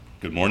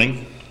Good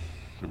morning.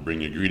 We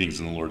bring you greetings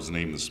in the Lord's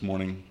name this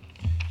morning.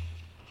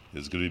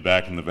 It's good to be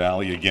back in the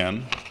valley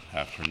again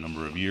after a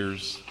number of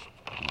years.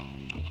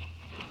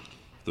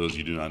 Those of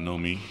you who do not know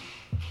me,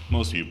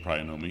 most of you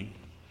probably know me.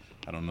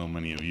 I don't know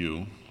many of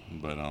you,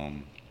 but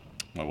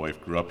my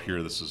wife grew up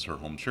here. This is her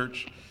home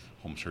church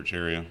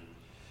area,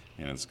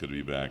 and it's good to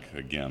be back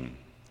again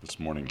this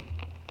morning.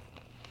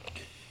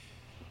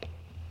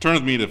 Turn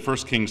with me to 1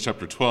 Kings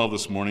chapter 12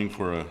 this morning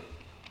for a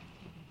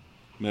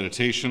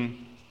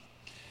meditation.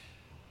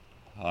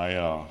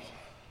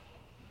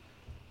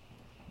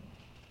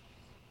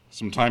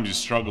 Sometimes you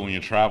struggle when you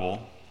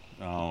travel.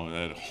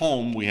 At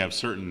home, we have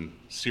certain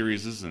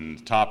series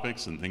and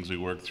topics and things we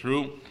work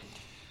through.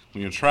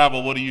 When you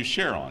travel, what do you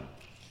share on?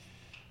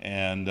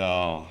 And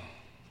I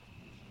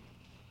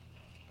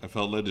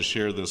felt led to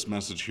share this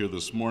message here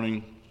this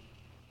morning.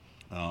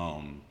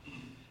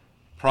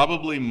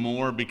 Probably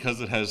more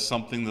because it has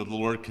something that the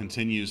Lord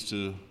continues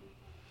to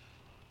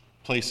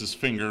place His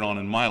finger on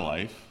in my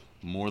life,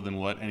 more than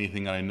what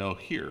anything I know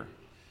here.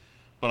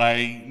 But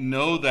I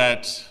know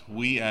that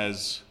we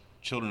as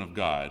children of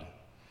God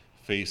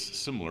face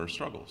similar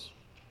struggles.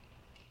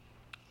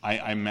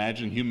 I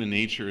imagine human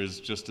nature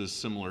is just as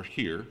similar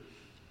here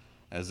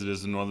as it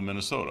is in northern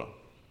Minnesota.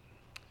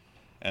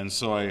 And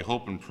so I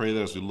hope and pray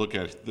that as we look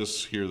at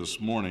this here this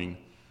morning,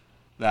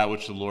 that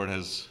which the Lord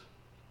has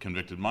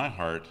convicted my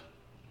heart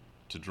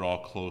to draw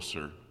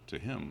closer to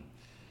Him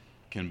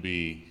can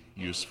be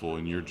useful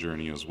in your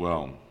journey as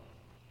well.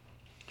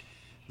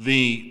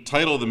 The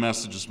title of the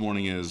message this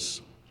morning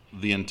is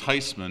The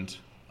Enticement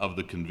of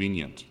the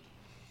Convenient.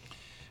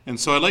 And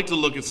so I'd like to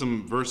look at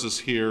some verses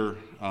here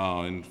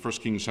in 1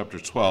 Kings chapter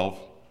 12.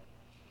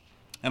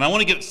 And I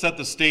want to set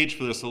the stage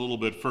for this a little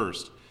bit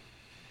first.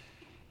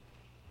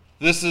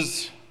 This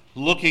is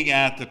looking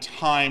at the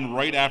time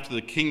right after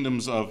the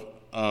kingdoms of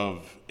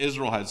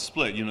Israel had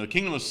split. You know, the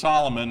kingdom of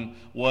Solomon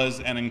was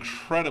an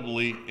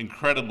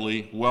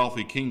incredibly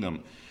wealthy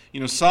kingdom.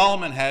 You know,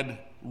 Solomon had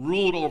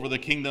ruled over the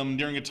kingdom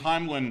during a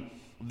time when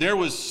there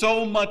was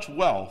so much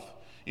wealth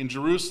in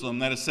Jerusalem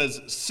that it says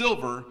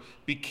silver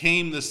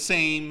became the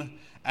same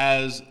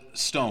as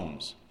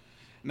stones.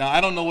 Now,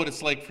 I don't know what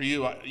it's like for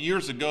you.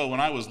 Years ago, when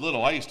I was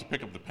little, I used to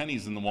pick up the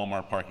pennies in the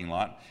Walmart parking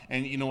lot,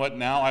 and you know what?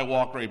 Now I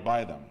walk right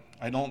by them.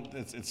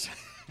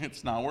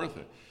 It's not worth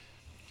it.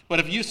 But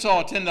if you saw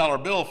a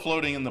 $10 bill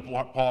floating in the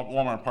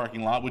Walmart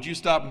parking lot, would you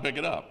stop and pick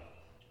it up?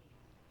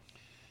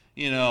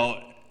 You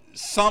know,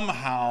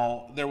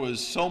 somehow there was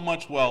so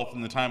much wealth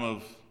in the time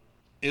of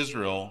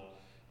Israel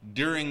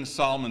during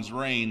Solomon's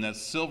reign that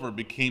silver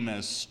became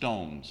as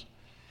stones.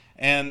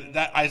 And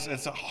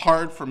it's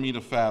hard for me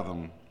to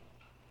fathom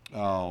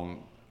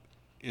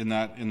in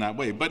that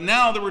way. But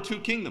now there were two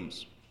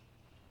kingdoms.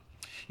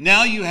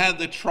 Now you had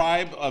the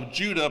tribe of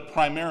Judah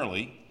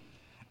primarily,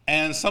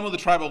 and some of the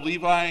tribe of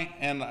Levi,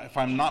 and if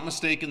I'm not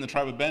mistaken, the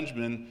tribe of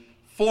Benjamin,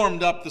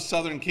 formed up the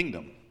southern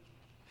kingdom.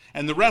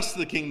 And the rest of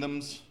the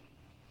kingdoms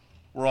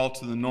were all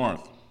to the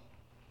north.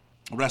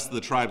 The rest of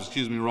the tribes,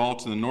 were all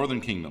to the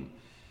northern kingdom.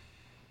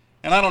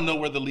 And I don't know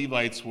where the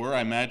Levites were. I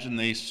imagine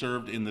they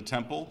served in the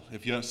temple.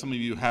 If some of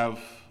you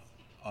have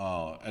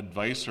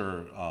advice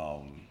or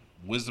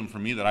wisdom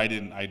from me that I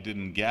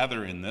didn't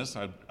gather in this,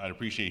 I'd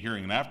appreciate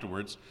hearing it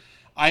afterwards.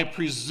 I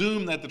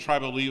presume that the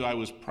tribe of Levi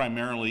was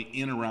primarily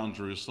in around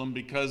Jerusalem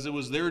because it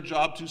was their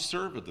job to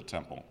serve at the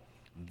temple.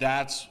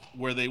 That's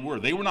where they were.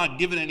 They were not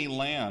given any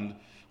land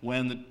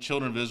when the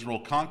children of Israel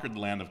conquered the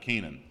land of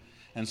Canaan.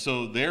 And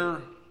so their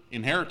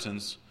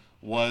inheritance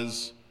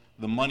was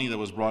the money that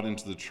was brought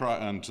into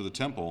the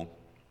temple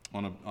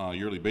on a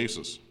yearly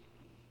basis.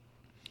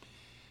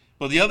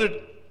 But the other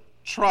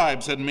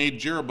tribes had made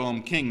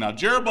Jeroboam king. Now,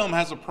 Jeroboam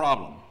has a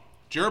problem.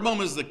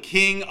 Jeroboam is the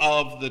king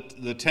of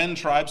the 10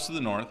 tribes to the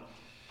north,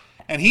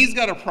 and he's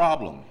got a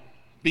problem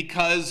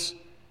because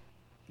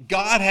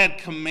God had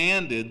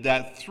commanded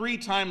that 3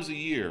 times a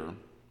year,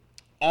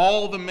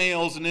 all the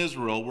males in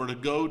Israel were to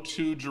go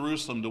to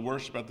Jerusalem to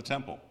worship at the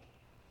temple.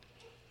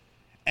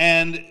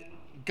 And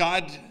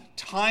God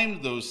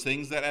timed those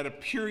things that at a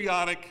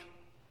periodic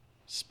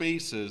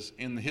spaces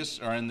in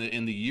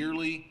the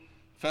yearly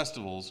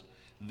festivals,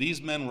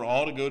 these men were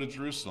all to go to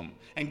Jerusalem.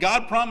 And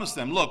God promised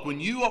them, look,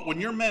 when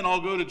your men all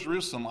go to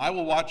Jerusalem, I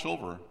will watch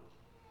over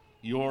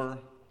your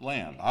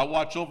land. I'll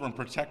watch over and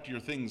protect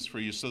your things for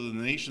you so that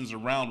the nations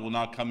around will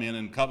not come in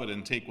and covet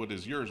and take what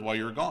is yours while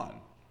you're gone.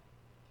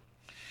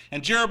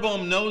 And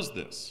Jeroboam knows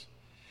this.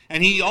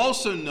 And he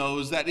also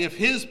knows that if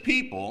his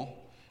people,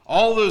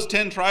 all those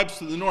 10 tribes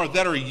to the north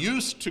that are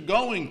used to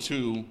going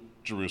to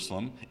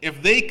Jerusalem,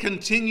 if they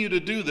continue to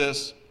do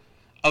this,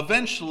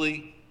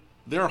 eventually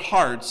their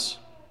hearts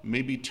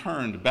may be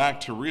turned back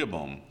to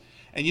Rehoboam.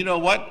 And you know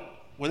what?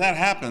 When that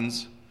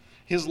happens,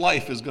 his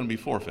life is going to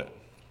be forfeit.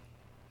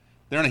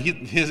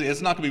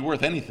 It's not going to be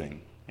worth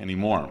anything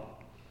anymore.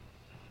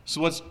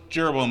 So what's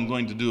Jeroboam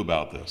going to do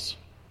about this?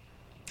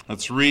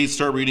 Let's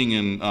start reading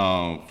in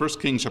 1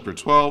 Kings chapter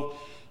 12,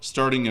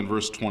 starting in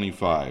verse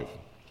 25.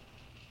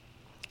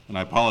 And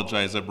I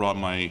apologize, I brought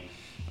my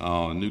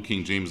New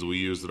King James that we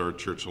use at our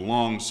church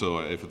along, so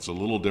if it's a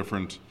little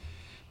different,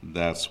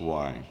 that's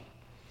why.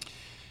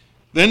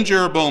 Then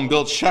Jeroboam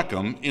built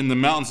Shechem in the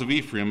mountains of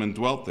Ephraim and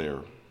dwelt there.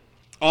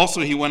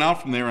 Also he went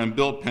out from there and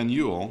built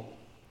Penuel.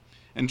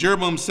 And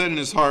Jeroboam said in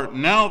his heart,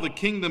 now the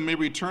kingdom may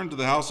return to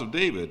the house of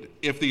David.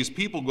 If these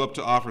people go up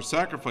to offer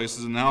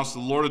sacrifices in the house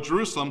of the Lord of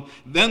Jerusalem,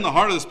 then the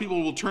heart of this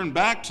people will turn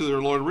back to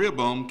their lord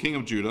Rehoboam, king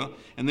of Judah,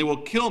 and they will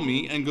kill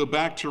me and go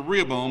back to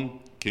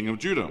Rehoboam, king of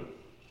Judah.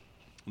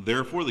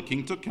 Therefore the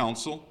king took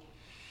counsel,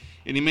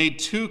 and he made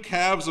 2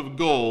 calves of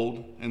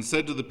gold and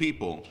said to the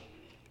people,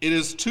 it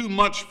is too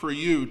much for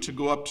you to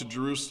go up to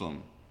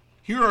Jerusalem.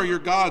 Here are your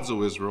gods,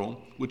 O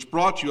Israel, which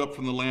brought you up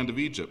from the land of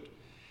Egypt.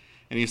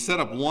 And he set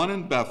up one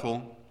in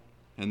Bethel,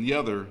 and the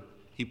other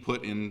he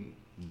put in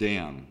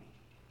Dan.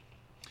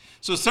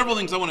 So several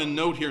things I want to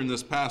note here in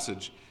this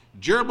passage.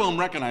 Jeroboam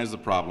recognized the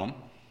problem,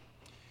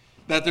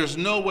 that there's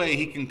no way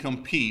he can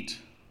compete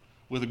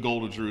with the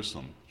gold of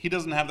Jerusalem. He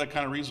doesn't have that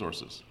kind of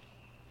resources.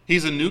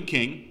 He's a new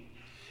king,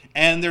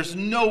 and there's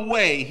no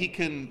way he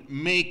can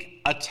make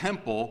a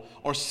temple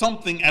or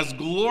something as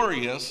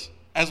glorious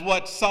as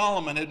what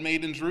Solomon had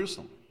made in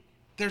Jerusalem.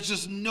 There's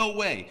just no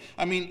way.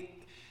 I mean,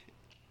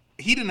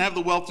 he didn't have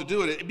the wealth to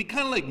do it. It'd be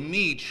kind of like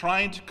me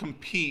trying to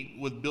compete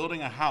with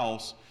building a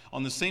house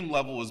on the same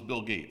level as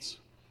Bill Gates.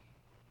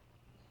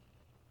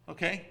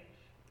 Okay?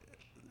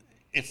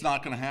 It's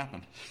not going to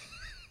happen.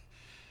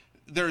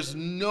 There's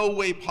no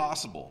way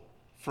possible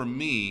for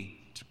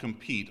me to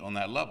compete on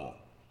that level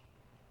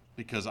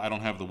because I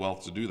don't have the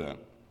wealth to do that.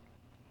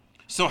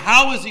 So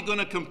how is he going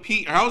to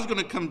compete? How is he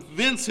going to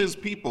convince his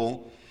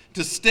people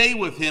to stay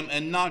with him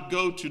and not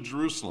go to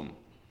Jerusalem?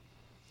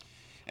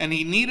 And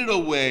he needed a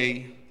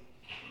way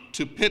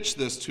to pitch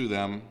this to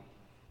them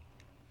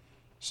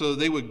so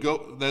they would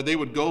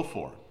go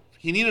for it.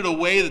 He needed a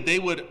way that they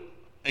would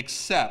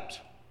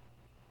accept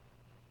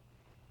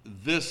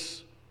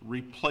this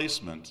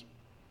replacement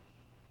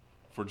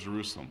for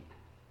Jerusalem.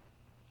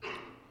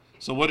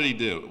 So what did he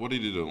do? What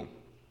did he do?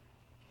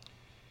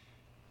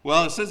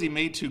 Well, it says he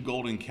made 2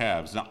 golden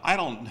calves. Now I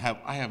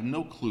have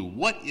no clue.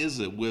 What is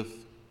it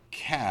with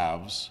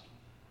calves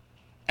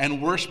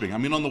and worshiping? I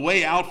mean, on the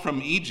way out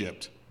from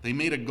Egypt, they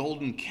made a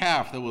golden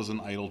calf that was an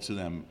idol to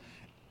them.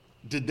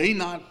 Did they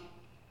not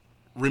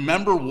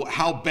remember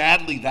how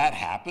badly that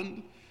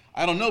happened?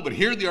 I don't know, but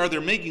here they are.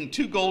 They're making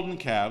 2 golden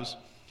calves,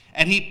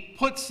 and he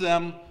puts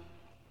them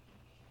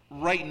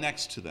right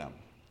next to them.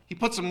 He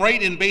puts them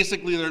right in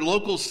basically their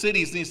local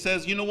cities, and he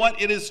says, you know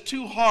what? It is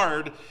too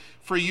hard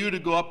for you to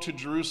go up to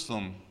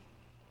Jerusalem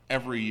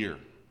every year,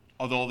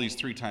 although these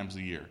 3 times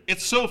a year.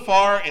 It's so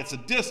far. It's a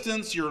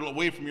distance. You're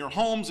away from your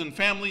homes and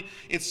family.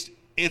 It's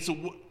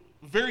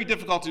very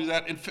difficult to do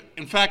that.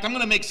 In fact, I'm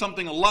going to make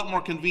something a lot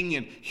more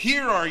convenient.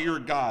 Here are your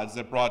gods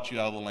that brought you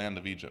out of the land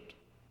of Egypt.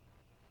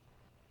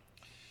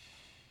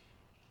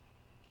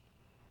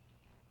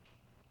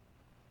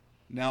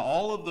 Now,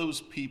 all of those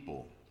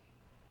people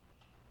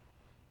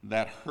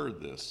that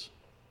heard this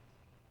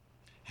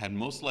had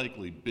most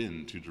likely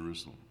been to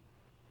Jerusalem.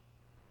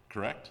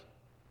 Correct?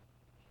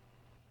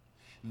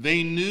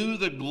 They knew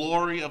the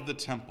glory of the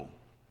temple.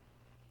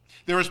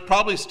 There was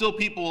probably still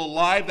people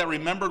alive that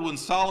remembered when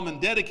Solomon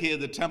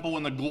dedicated the temple,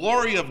 when the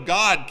glory of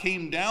God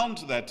came down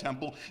to that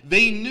temple.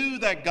 They knew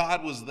that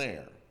God was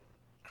there.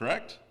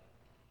 Correct?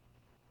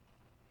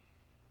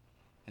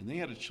 And they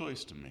had a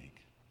choice to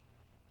make.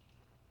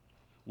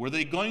 Were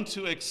they going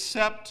to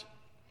accept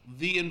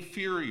the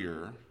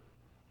inferior,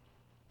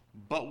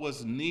 but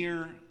was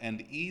near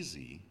and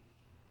easy,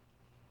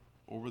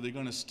 or were they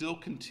going to still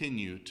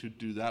continue to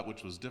do that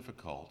which was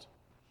difficult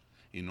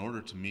in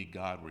order to meet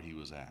God where he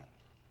was at?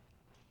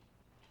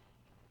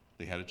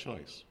 They had a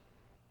choice.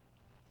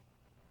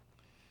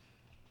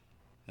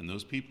 And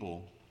those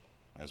people,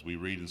 as we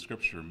read in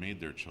Scripture, made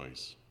their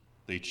choice.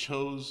 They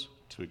chose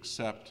to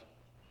accept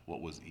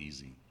what was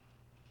easy.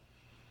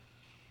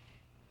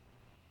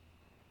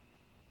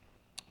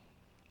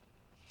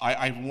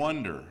 I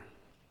wonder,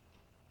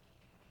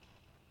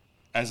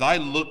 as I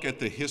look at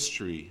the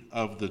history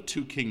of the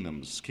 2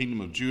 kingdoms,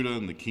 kingdom of Judah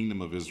and the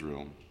kingdom of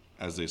Israel,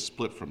 as they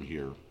split from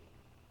here,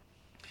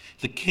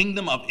 the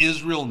kingdom of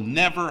Israel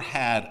never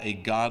had a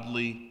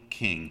godly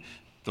king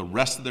the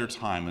rest of their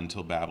time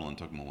until Babylon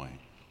took them away.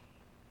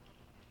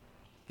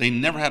 They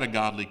never had a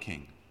godly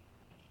king.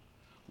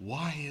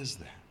 Why is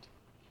that?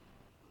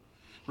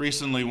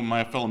 Recently, when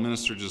my fellow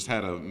minister just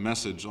had a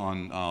message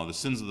on the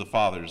sins of the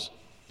fathers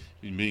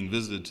being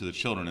visited to the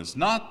children, it's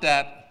not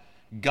that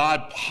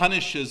God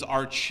punishes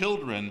our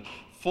children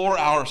for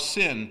our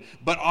sin,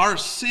 but our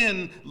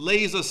sin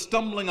lays a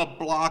stumbling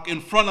block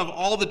in front of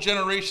all the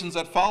generations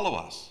that follow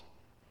us.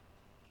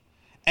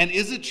 And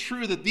is it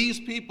true that these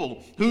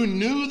people who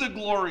knew the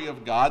glory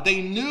of God,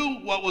 they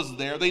knew what was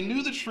there, they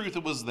knew the truth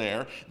that was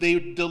there, they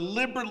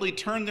deliberately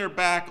turned their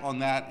back on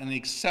that and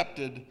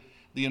accepted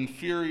the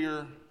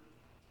inferior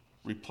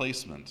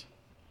replacement?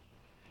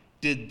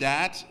 Did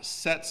that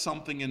set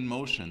something in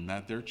motion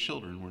that their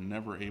children were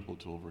never able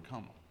to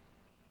overcome?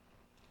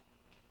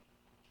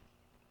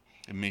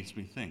 It makes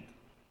me think.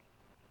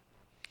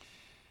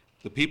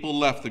 The people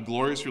left the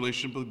glorious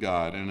relationship with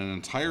God and an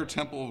entire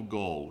temple of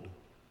gold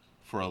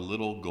for a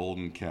little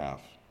golden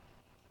calf.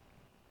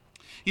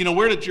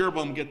 Where did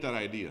Jeroboam get that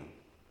idea?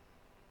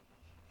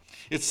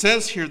 It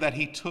says here that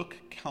he took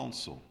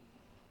counsel.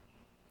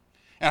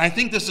 And I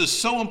think this is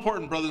so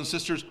important, brothers and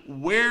sisters.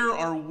 Where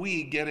are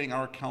we getting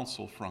our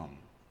counsel from?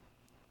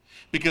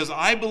 Because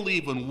I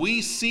believe when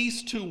we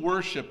cease to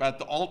worship at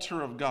the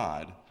altar of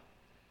God,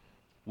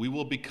 we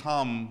will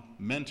become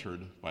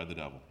mentored by the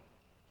devil.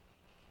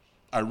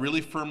 I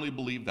really firmly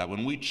believe that.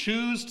 When we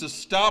choose to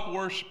stop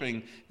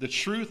worshiping the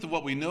truth of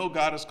what we know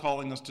God is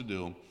calling us to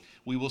do,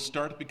 we will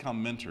start to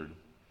become mentored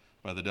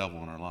by the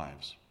devil in our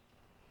lives.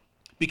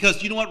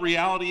 Because you know what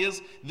reality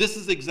is? This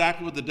is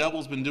exactly what the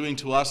devil's been doing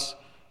to us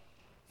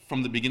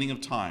from the beginning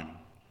of time.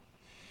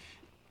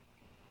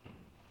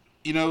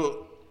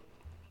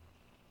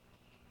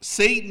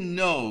 Satan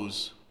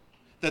knows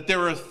that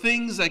there are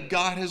things that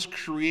God has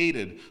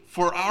created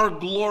for our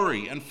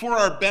glory and for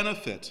our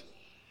benefit,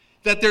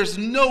 that there's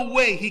no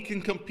way he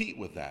can compete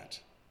with that.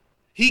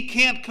 He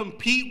can't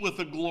compete with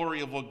the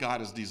glory of what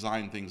God has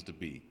designed things to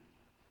be.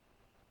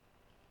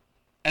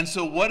 And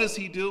so what does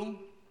he do?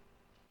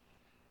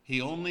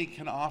 He only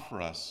can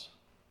offer us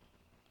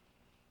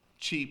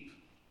cheap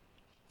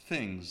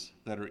things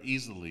that are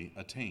easily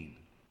attained.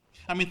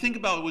 Think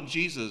about when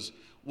Jesus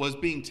was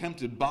being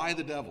tempted by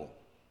the devil.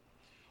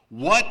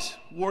 What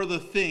were the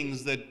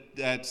things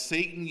that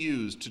Satan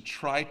used to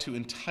try to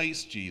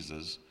entice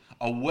Jesus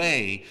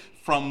away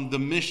from the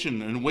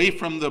mission and away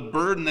from the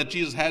burden that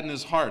Jesus had in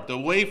his heart,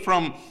 away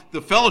from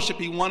the fellowship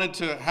he wanted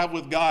to have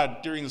with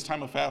God during this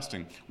time of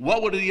fasting?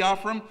 What did he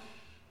offer him?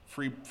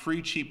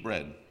 Free cheap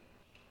bread.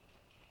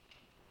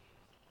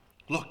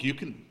 Look, you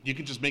can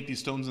just make these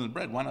stones into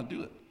bread. Why not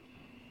do it?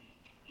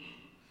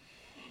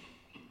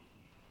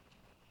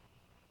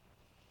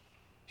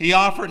 He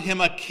offered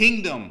him a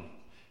kingdom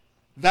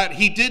that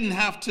he didn't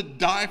have to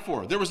die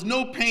for. There was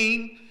no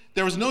pain.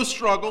 There was no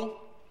struggle.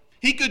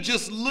 He could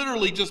just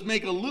literally just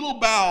make a little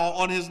bow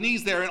on his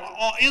knees there, and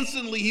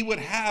instantly he would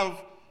have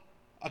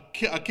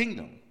a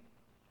kingdom.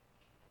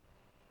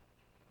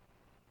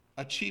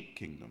 A cheap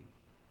kingdom.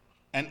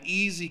 An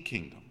easy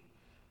kingdom.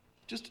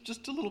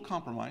 Just a little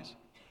compromise.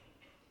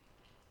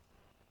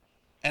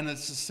 And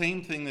it's the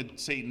same thing that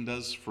Satan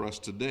does for us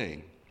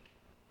today.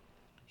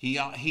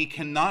 He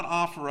cannot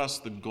offer us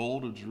the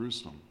gold of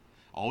Jerusalem.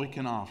 All he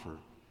can offer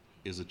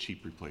is a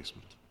cheap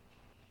replacement.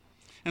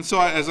 And so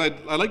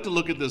I like to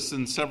look at this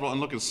and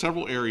look at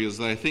several areas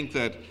that I think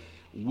that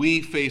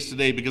we face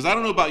today. Because I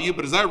don't know about you,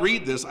 but as I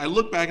read this, I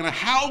look back and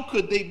how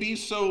could they be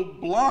so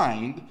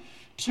blind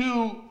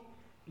to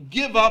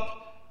give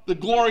up the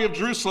glory of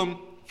Jerusalem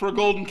for a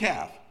golden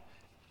calf?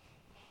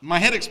 My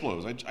head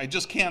explodes. I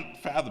just can't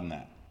fathom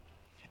that.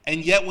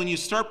 And yet when you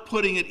start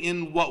putting it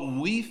in what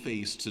we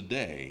face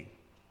today,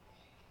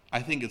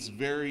 I think it's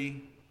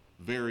very,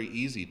 very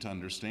easy to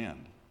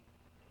understand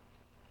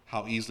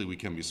how easily we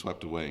can be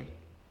swept away.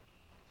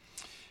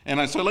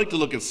 And so I'd like to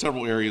look at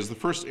several areas. The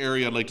first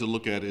area I'd like to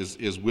look at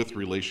is with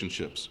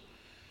relationships.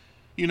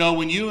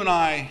 When you and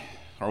I,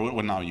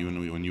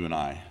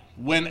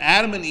 when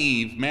Adam and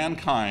Eve,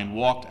 mankind,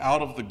 walked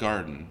out of the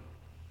garden,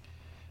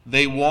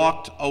 they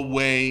walked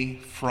away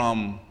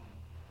from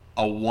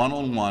a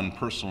one-on-one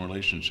personal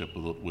relationship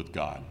with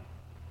God.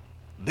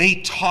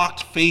 They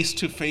talked face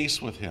to face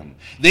with him.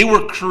 They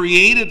were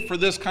created for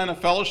this kind of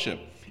fellowship.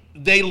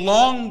 They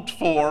longed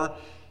for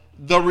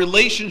the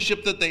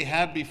relationship that they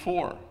had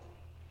before.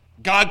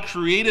 God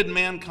created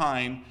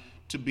mankind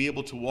to be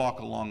able to walk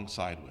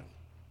alongside with.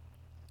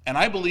 And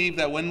I believe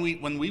that when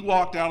we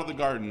walked out of the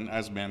garden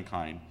as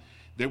mankind,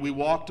 that we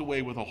walked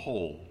away with a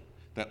hole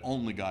that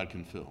only God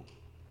can fill.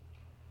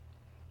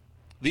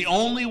 The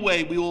only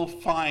way we will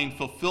find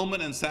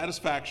fulfillment and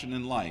satisfaction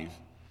in life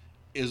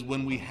is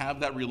when we have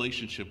that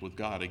relationship with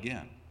God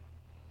again.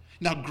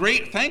 Now,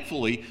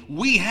 thankfully,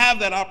 we have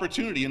that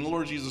opportunity in the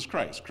Lord Jesus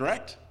Christ,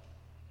 correct?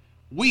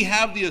 We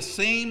have the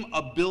same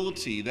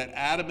ability that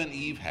Adam and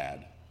Eve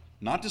had,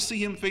 not to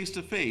see him face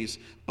to face,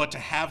 but to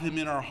have him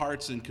in our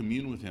hearts and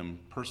commune with him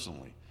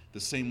personally, the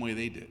same way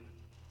they did.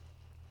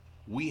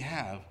 We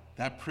have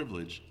that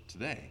privilege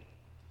today.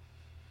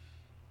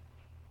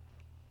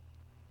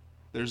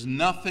 There's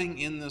nothing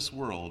in this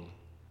world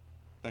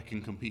that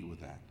can compete with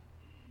that.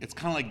 It's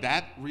kind of like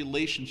that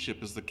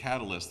relationship is the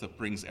catalyst that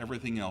brings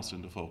everything else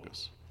into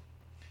focus.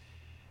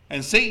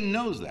 And Satan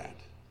knows that.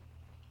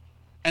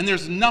 And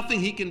there's nothing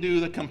he can do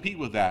to compete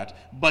with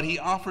that, but he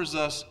offers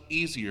us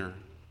easier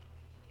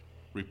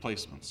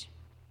replacements.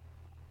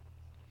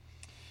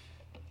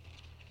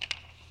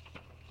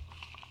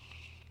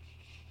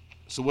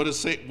 So what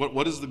is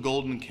the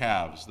golden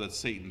calves that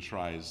Satan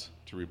tries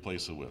to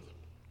replace it with?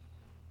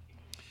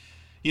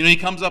 He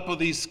comes up with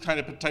these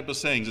type of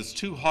sayings. It's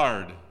too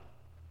hard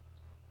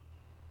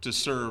to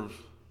serve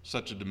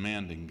such a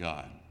demanding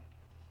God.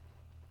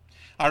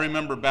 I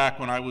remember back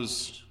when I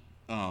was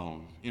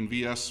in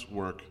VS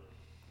work,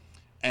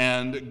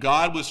 and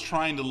God was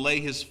trying to lay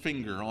his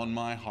finger on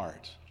my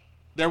heart.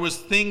 There was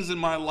things in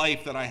my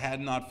life that I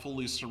had not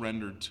fully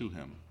surrendered to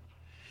him.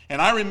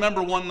 And I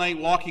remember one night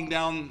walking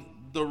down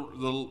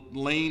the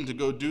lane to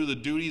go do the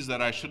duties that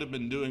I should have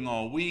been doing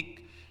all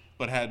week,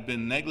 but had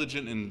been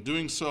negligent in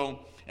doing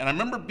so. And I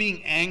remember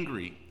being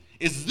angry.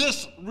 Is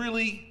this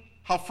really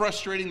how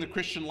frustrating the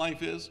Christian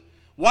life is?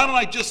 Why don't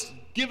I just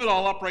give it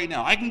all up right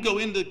now? I can go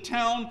into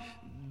town.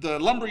 The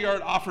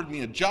lumberyard offered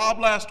me a job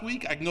last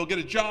week. I can go get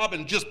a job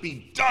and just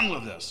be done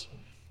with this.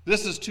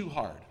 This is too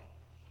hard.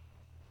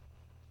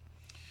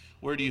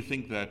 Where do you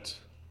think that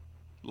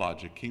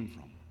logic came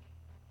from?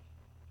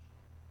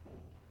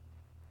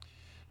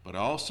 But I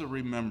also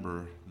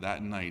remember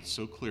that night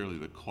so clearly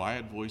the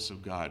quiet voice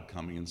of God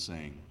coming and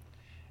saying,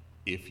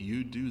 if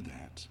you do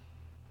that,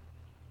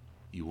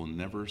 you will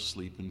never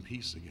sleep in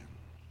peace again.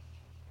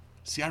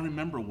 See, I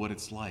remember what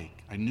it's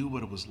like. I knew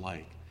what it was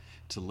like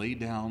to lay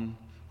down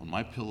on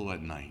my pillow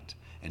at night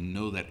and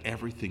know that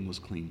everything was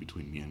clean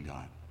between me and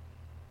God.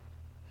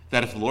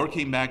 That if the Lord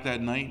came back that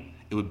night,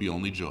 it would be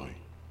only joy,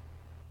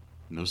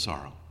 no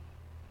sorrow.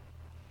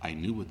 I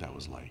knew what that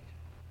was like.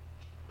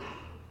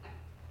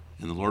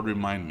 And the Lord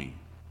reminded me,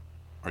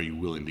 are you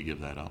willing to give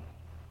that up?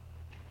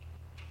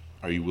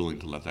 Are you willing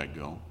to let that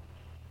go?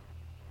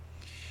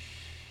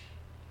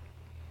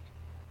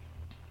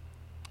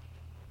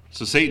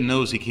 So Satan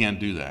knows he can't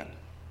do that,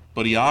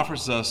 but he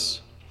offers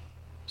us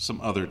some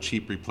other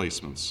cheap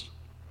replacements.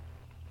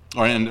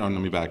 Let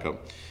me back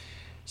up.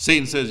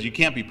 Satan says, you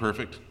can't be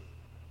perfect.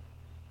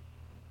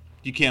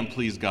 You can't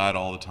please God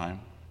all the time.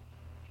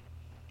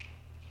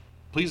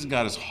 Pleasing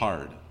God is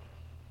hard.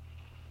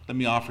 Let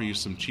me offer you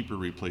some cheaper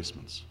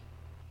replacements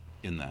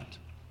in that.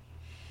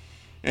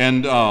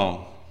 And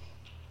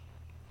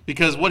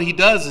because what he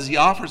does is he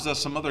offers us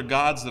some other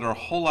gods that are a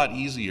whole lot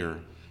easier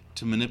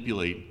to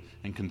manipulate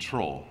and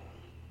control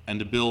and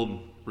to build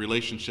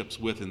relationships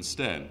with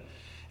instead.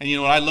 And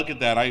when I look at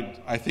that,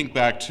 I think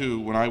back to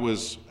when I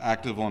was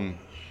active on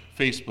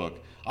Facebook.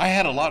 I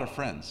had a lot of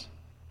friends.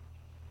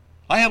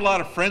 I had a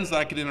lot of friends that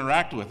I could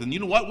interact with. And you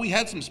know what? We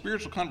had some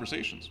spiritual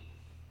conversations.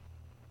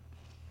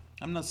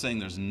 I'm not saying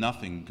there's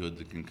nothing good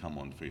that can come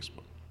on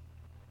Facebook.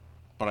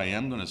 But I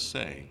am going to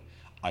say,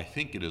 I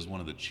think it is one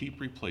of the cheap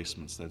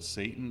replacements that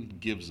Satan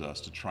gives us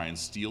to try and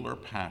steal our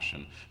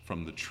passion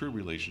from the true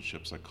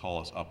relationships that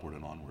call us upward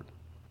and onward.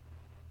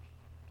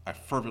 I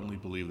fervently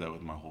believe that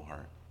with my whole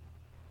heart.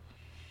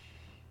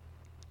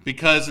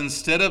 Because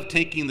instead of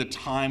taking the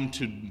time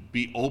to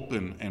be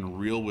open and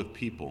real with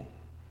people,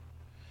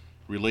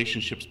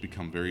 relationships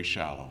become very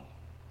shallow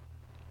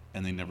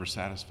and they never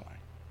satisfy.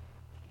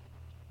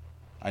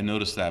 I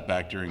noticed that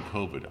back during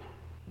COVID.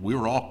 We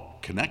were all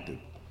connected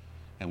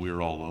and we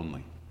were all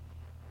lonely.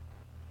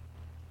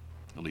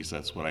 At least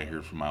that's what I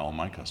heard from all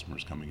my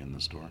customers coming in the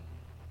store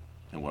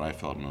and what I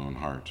felt in my own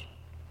heart.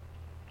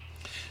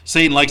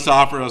 Satan likes to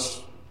offer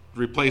us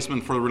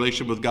replacement for a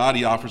relationship with God.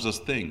 He offers us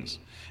things.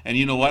 And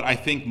you know what? I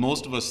think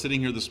most of us sitting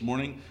here this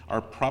morning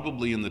are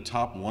probably in the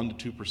top 1%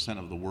 to 2%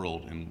 of the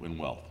world in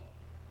wealth.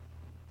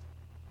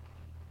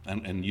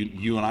 And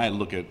you and I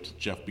look at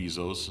Jeff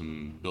Bezos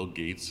and Bill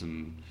Gates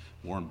and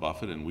Warren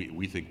Buffett and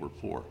we think we're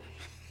poor.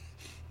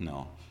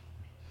 No,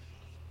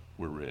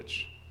 we're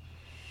rich.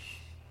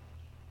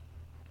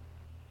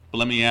 But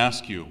let me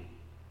ask you,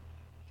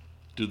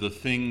 do the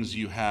things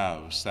you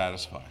have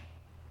satisfy?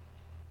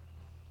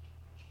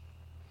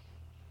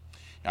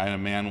 I had a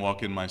man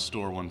walk in my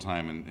store one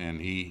time,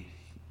 and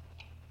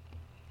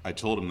I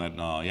told him that,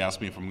 he asked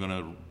me if I'm going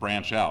to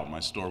branch out. My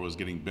store was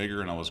getting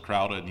bigger, and I was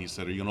crowded, and he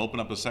said, are you going to open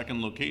up a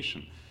second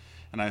location?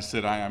 And I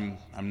said, I'm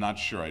not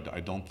sure. I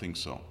don't think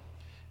so.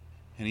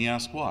 And he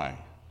asked why.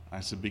 I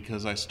said,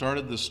 because I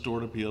started this store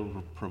to be able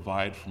to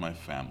provide for my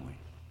family.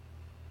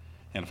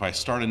 And if I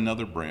start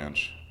another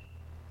branch,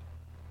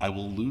 I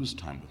will lose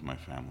time with my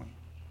family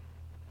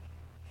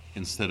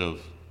instead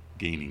of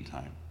gaining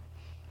time.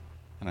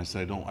 And I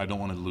said, I don't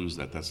want to lose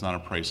that. That's not a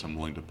price I'm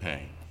willing to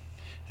pay.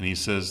 And he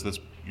says,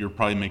 you're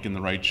probably making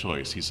the right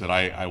choice. He said,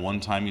 one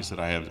time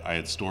I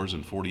had stores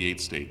in 48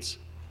 states.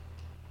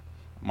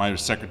 My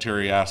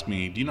secretary asked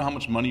me, do you know how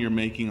much money you're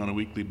making on a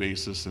weekly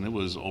basis? And it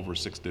was over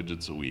 6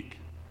 digits a week.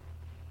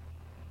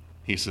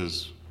 He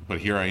says, but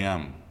here I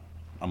am.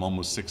 I'm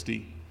almost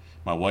 60.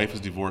 My wife has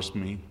divorced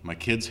me. My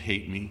kids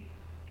hate me.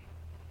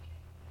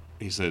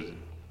 He said,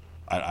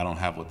 I don't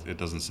have it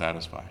doesn't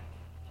satisfy.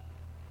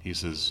 He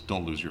says,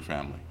 don't lose your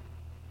family.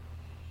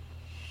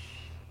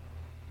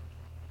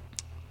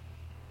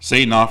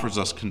 Satan offers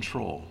us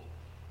control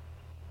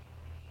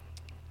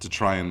to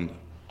try and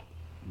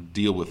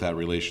deal with that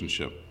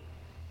relationship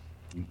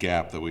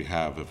gap that we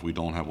have if we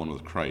don't have one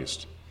with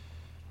Christ.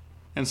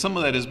 And some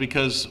of that is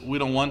because we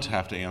don't want to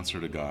have to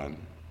answer to God.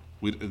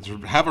 To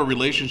have a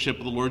relationship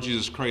with the Lord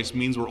Jesus Christ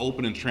means we're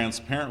open and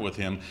transparent with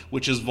Him,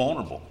 which is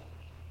vulnerable.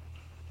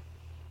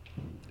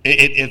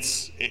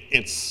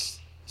 It's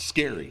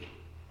scary.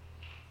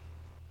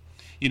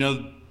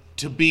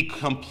 To be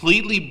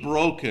completely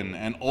broken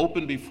and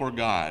open before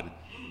God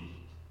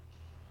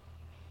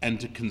and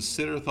to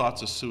consider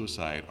thoughts of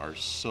suicide are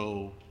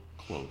so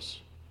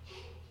close.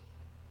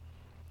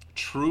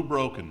 True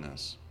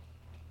brokenness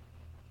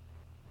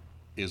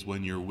is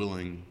when you're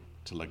willing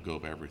to let go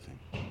of everything?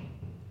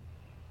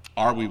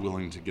 Are we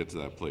willing to get to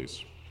that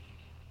place?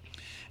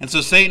 And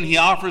so Satan, he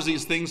offers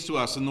these things to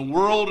us in the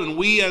world, and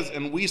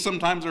we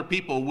sometimes are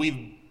people,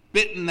 we've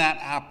bitten that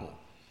apple.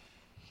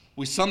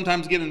 We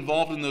sometimes get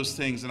involved in those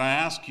things, and I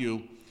ask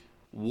you,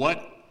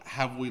 what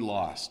have we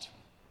lost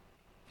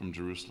from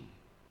Jerusalem?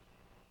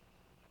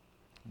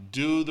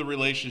 Do the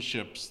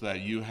relationships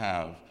that you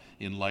have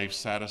in life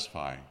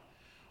satisfy,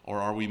 or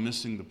are we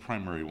missing the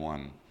primary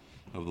one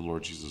of the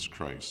Lord Jesus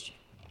Christ?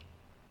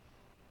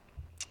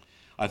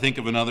 I think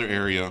of another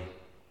area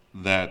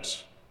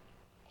that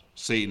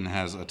Satan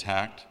has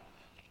attacked,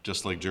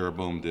 just like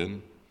Jeroboam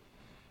did,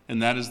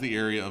 and that is the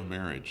area of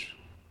marriage.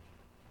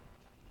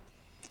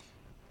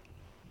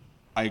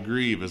 I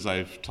grieve as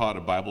I've taught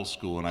at Bible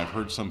school, and I've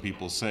heard some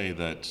people say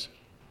that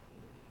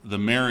the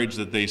marriage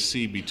that they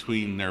see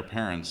between their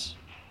parents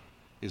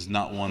is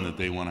not one that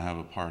they want to have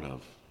a part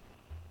of.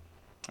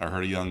 I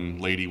heard a young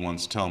lady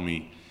once tell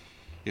me,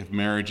 if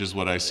marriage is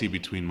what I see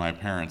between my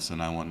parents,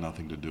 then I want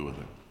nothing to do with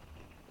it.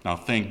 Now,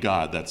 thank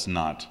God that's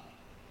not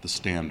the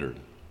standard.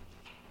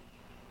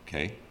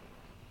 Okay?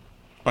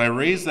 But I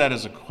raise that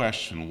as a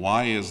question.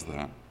 Why is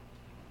that?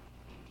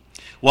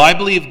 Well, I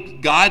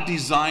believe God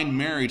designed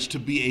marriage to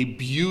be a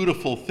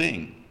beautiful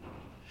thing.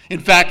 In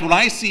fact, when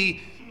I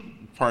see,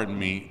 pardon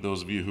me,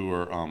 those of you who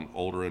are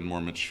older and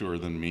more mature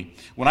than me,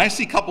 when I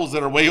see couples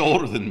that are way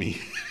older than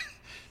me,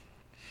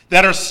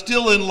 that are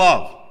still in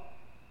love,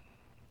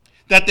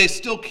 that they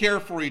still care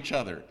for each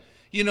other,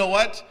 you know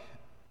what?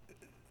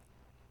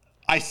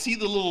 I see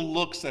the little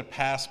looks that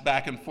pass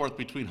back and forth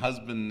between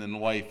husband and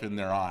wife in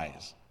their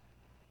eyes.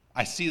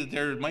 I see that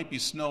there might be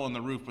snow on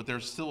the roof, but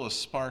there's still a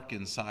spark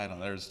inside.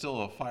 There's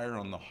still a fire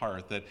on the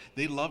hearth, that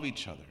they love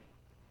each other.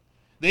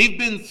 They've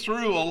been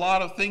through a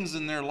lot of things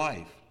in their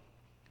life,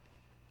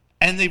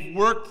 and they've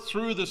worked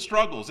through the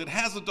struggles. It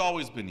hasn't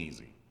always been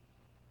easy.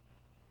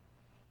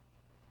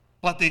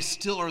 But they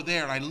still are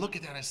there, and I look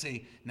at that and I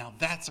say, now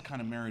that's the kind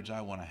of marriage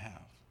I want to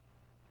have.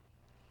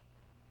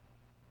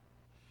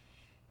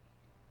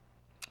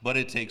 But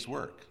it takes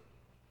work,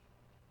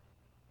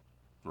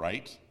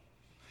 right?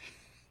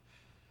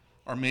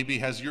 Or maybe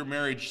has your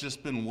marriage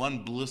just been one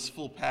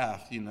blissful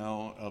path,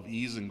 of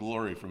ease and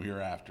glory from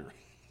hereafter?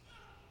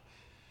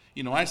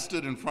 I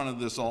stood in front of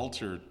this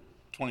altar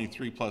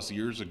 23 plus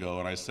years ago,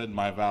 and I said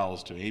my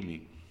vows to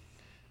Amy.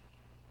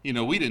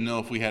 We didn't know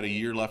if we had a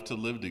year left to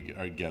live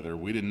together.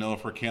 We didn't know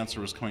if her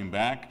cancer was coming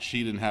back.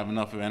 She didn't have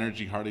enough of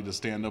energy hardly to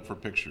stand up for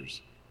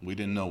pictures. We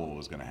didn't know what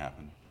was going to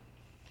happen.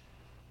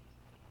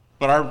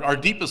 But our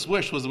deepest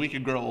wish was that we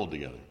could grow old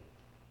together.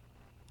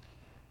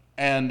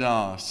 And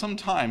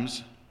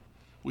sometimes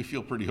we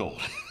feel pretty old.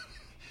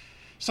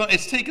 So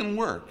it's taken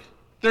work.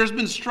 There's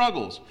been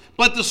struggles.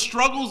 But the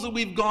struggles that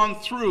we've gone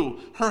through,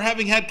 her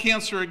having had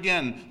cancer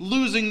again,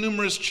 losing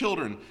numerous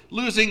children,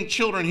 losing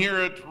children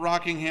here at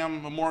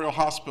Rockingham Memorial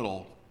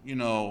Hospital,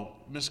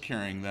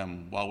 miscarrying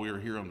them while we were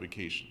here on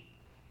vacation.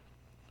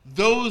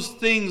 Those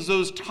things,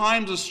 those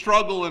times of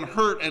struggle and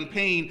hurt and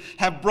pain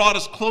have brought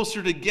us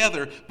closer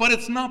together, but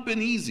it's not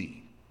been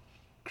easy.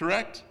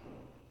 Correct?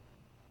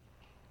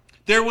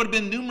 There would have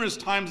been numerous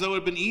times that would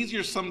have been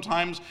easier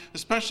sometimes,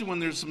 especially when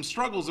there's some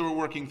struggles that we're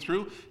working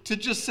through, to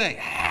just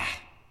say,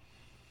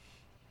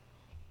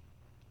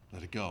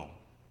 let it go.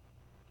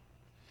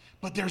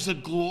 But there's a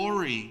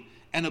glory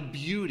and a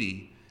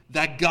beauty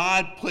that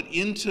God put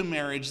into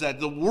marriage that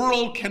the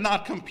world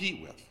cannot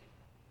compete with.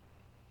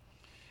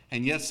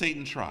 And yet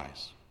Satan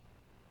tries.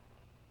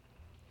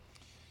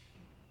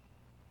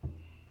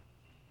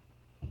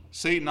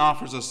 Satan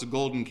offers us the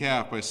golden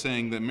calf by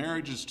saying that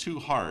marriage is too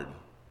hard.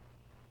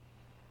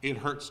 It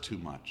hurts too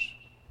much.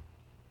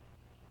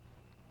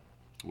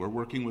 We're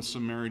working with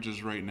some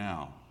marriages right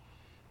now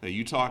that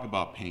you talk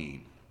about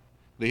pain.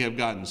 They have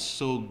gotten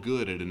so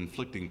good at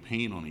inflicting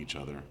pain on each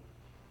other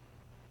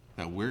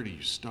that where do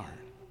you start?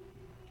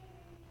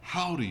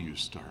 How do you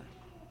start?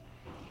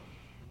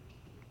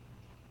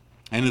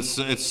 And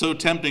it's so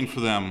tempting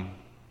for them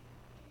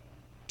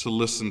to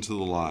listen to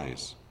the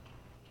lies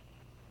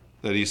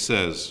that he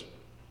says,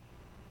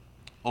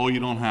 oh, you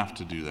don't have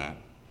to do that.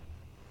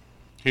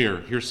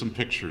 Here's some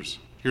pictures.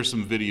 Here's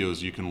some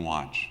videos you can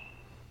watch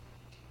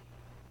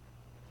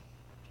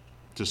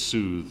to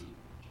soothe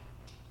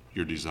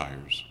your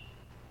desires.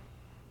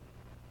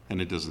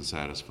 And it doesn't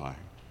satisfy.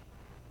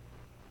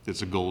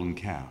 It's a golden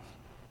calf.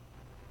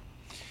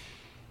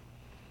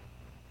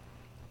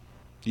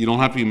 You don't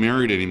have to be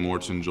married anymore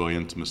to enjoy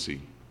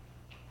intimacy.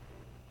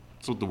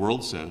 That's what the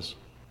world says.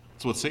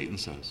 That's what Satan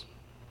says.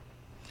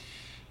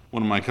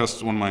 One of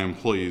my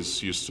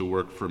employees used to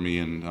work for me,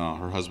 and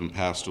her husband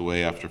passed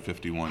away after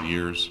 51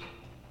 years.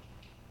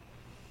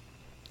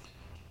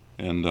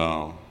 And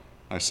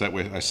I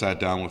sat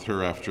down with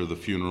her after the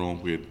funeral.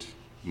 We had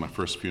my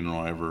first funeral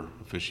I ever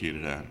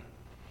officiated at,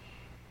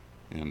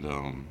 and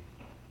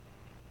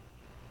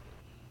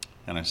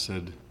I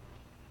said,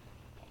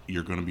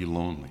 "You're going to be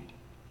lonely,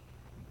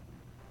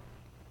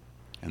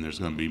 and there's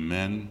going to be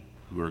men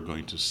who are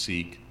going to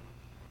seek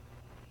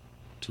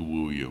to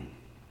woo you.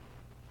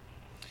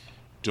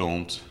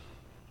 Don't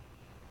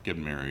get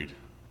married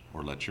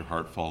or let your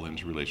heart fall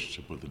into a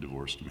relationship with a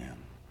divorced man.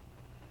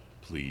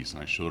 Please.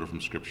 And I showed her from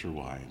Scripture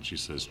why. And she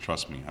says,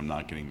 trust me, I'm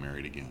not getting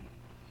married again.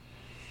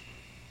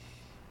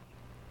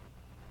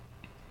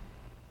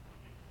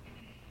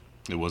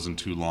 It wasn't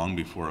too long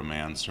before a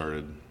man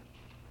started,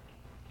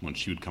 when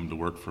she would come to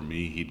work for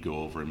me, he'd go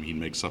over and he'd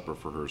make supper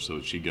for her.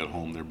 So she'd get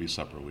home, there'd be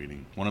supper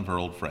waiting. One of her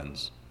old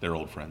friends, their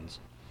old friends.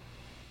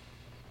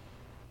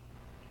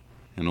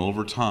 And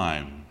over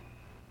time,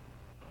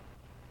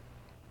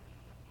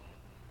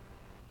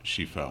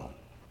 she fell.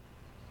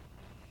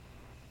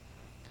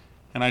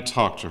 And I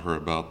talked to her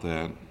about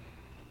that.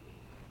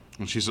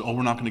 And she said,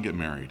 we're not going to get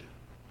married.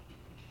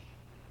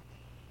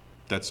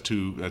 That's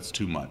too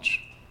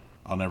much.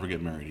 I'll never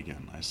get married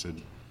again. I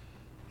said,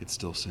 it's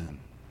still sin.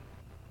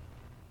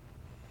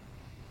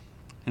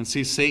 And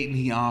see, Satan,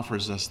 he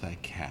offers us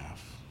that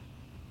calf.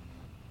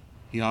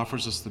 He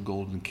offers us the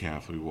golden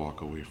calf that we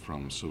walk away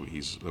from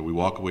that we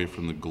walk away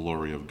from the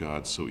glory of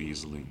God so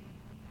easily.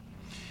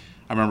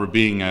 I remember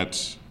being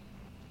at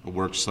a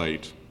work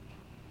site,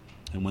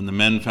 and when the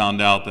men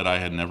found out that I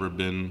had never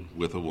been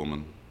with a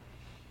woman,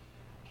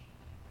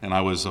 and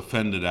I was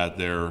offended at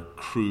their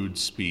crude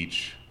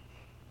speech,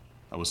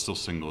 I was still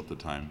single at the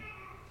time,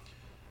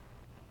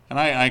 and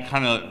I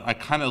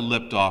kind of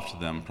lipped off to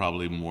them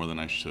probably more than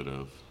I should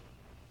have,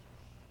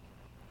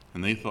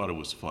 and they thought it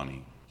was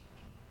funny,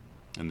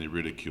 and they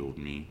ridiculed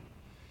me.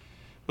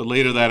 But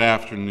later that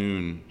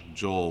afternoon,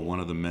 Joel, one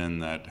of the men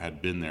that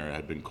had been there,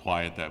 had been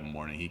quiet that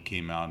morning. He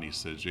came out and he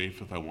said,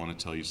 Japheth, I want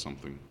to tell you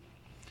something.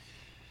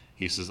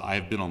 He says, I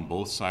have been on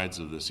both sides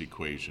of this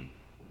equation.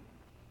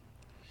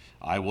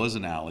 I was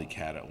an alley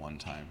cat at one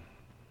time.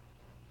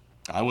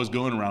 I was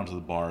going around to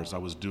the bars. I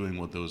was doing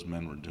what those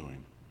men were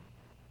doing.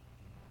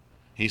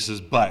 He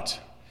says, but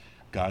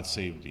God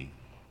saved me,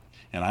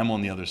 and I'm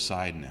on the other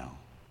side now.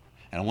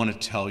 And I want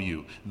to tell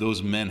you,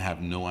 those men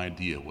have no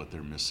idea what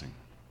they're missing.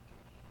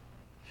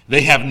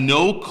 They have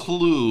no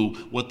clue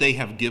what they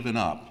have given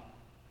up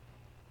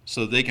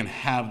so they can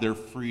have their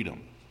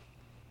freedom.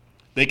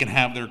 They can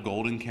have their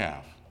golden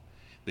calf.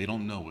 They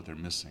don't know what they're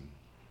missing.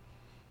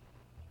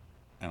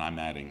 And I'm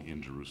adding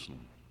in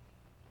Jerusalem.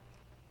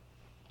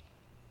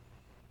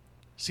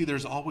 See,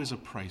 there's always a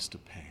price to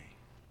pay.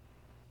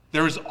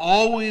 There is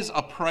always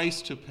a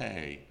price to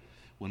pay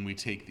when we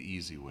take the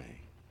easy way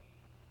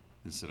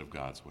instead of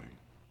God's way.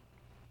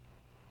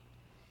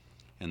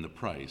 And the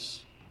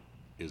price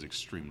is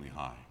extremely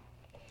high.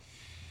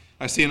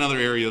 I see another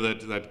area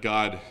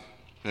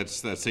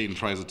that Satan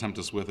tries to tempt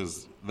us with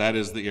is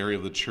the area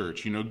of the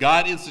church. You know,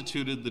 God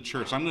instituted the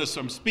church.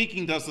 I'm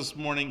speaking to us this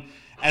morning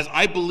as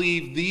I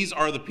believe these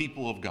are the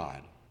people of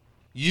God.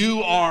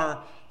 You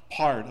are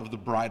part of the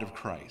bride of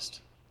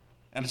Christ.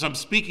 And so I'm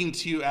speaking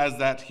to you as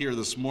that here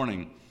this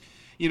morning.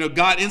 You know,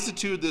 God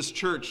instituted this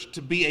church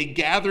to be a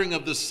gathering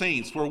of the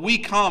saints where we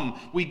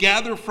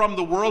gather from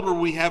the world where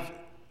we have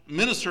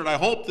ministered, I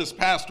hope, this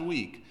past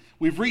week.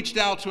 We've reached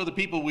out to other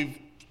people. We've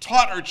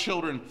taught our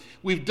children.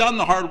 We've done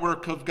the hard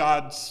work of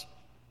God's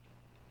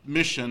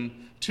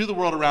mission to the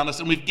world around us,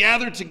 and we've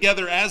gathered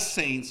together as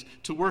saints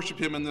to worship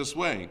him in this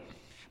way.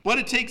 But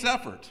it takes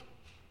effort.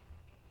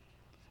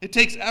 It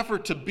takes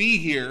effort to be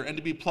here and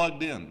to be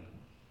plugged in.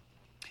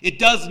 It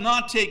does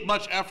not take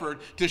much effort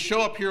to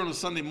show up here on a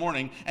Sunday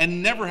morning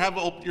and never have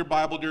opened your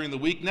Bible during the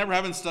week, never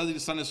having studied a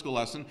Sunday school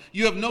lesson.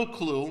 You have no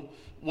clue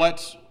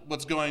what's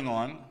going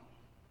on.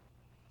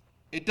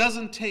 It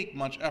doesn't take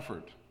much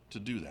effort to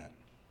do that.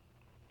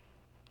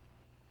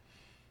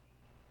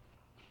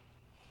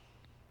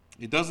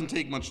 It doesn't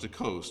take much to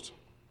coast.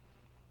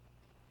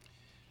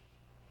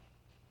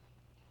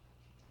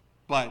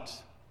 But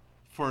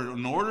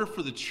in order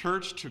for the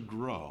church to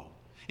grow,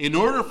 in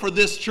order for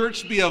this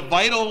church to be a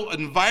vital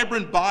and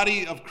vibrant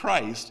body of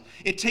Christ,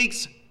 it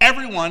takes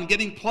everyone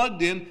getting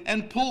plugged in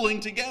and pulling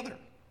together.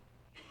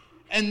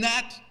 And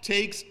that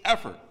takes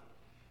effort.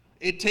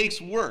 It takes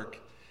work.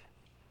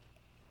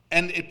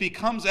 And it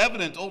becomes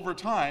evident over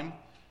time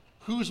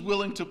who's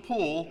willing to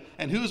pull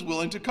and who's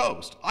willing to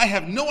coast. I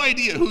have no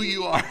idea who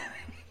you are.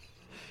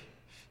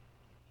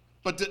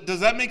 But does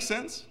that make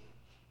sense?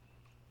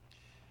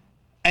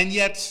 And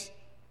yet,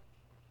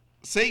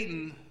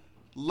 Satan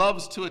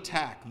loves to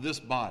attack this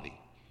body.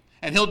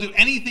 And he'll do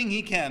anything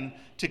he can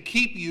to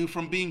keep you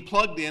from being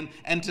plugged in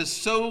and to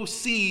sow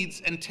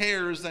seeds and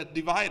tares that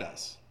divide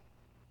us.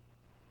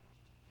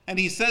 And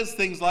he says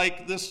things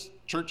like, this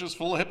church is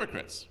full of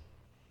hypocrites.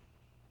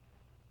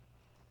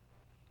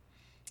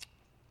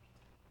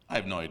 I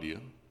have no idea.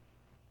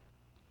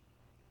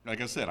 Like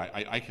I said,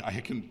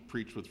 I can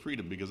preach with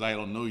freedom because I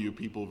don't know you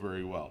people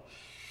very well.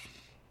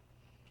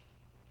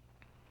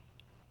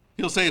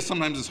 He'll say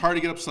sometimes it's hard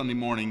to get up Sunday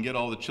morning and get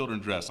all the children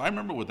dressed. I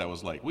remember what that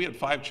was like. We had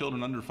 5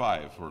 children under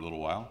 5 for a little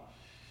while.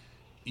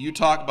 You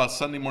talk about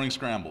Sunday morning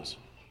scrambles.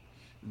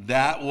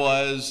 That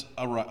was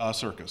a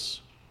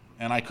circus.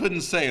 And I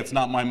couldn't say it's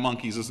not my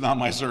monkeys, it's not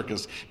my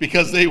circus,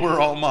 because they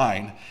were all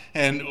mine.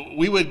 And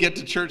we would get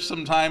to church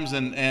sometimes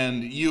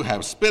and you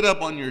have spit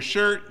up on your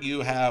shirt,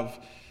 you have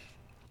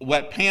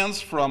wet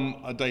pants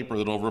from a diaper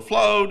that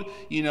overflowed.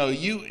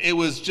 It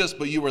was just,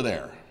 but you were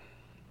there.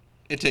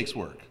 It takes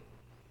work.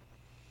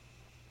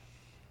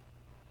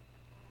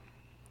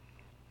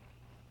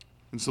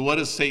 And so what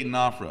does Satan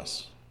offer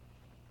us?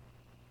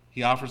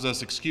 He offers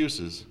us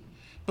excuses,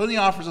 but then he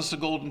offers us a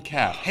golden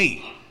calf.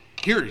 Hey,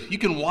 here, you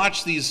can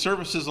watch these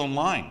services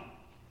online.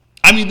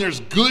 I mean, there's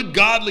good,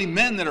 godly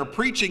men that are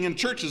preaching in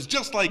churches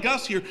just like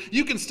us here.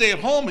 You can stay at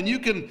home and you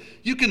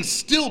can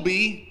still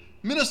be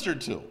ministered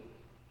to.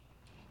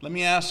 Let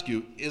me ask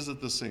you, is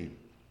it the same?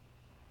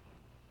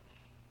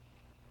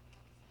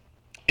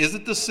 Is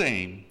it the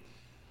same,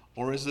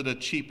 or is it a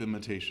cheap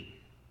imitation?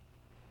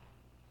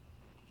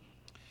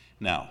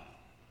 Now,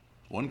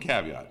 one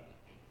caveat,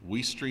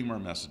 we stream our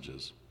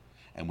messages,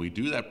 and we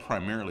do that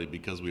primarily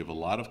because we have a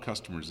lot of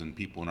customers and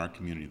people in our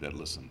community that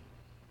listen.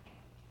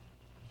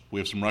 We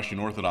have some Russian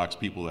Orthodox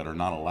people that are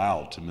not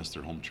allowed to miss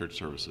their home church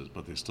services,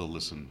 but they still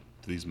listen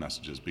to these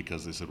messages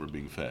because they said we're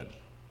being fed.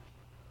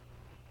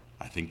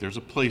 I think there's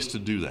a place to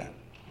do that.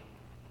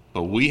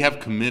 But we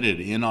have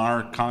committed in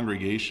our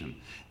congregation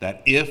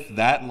that if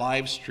that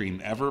live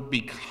stream ever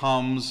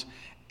becomes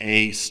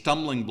a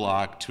stumbling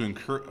block to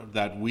encourage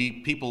that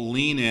people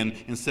lean in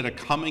instead of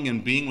coming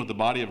and being with the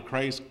body of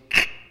Christ,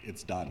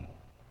 it's done.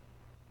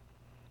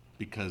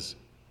 Because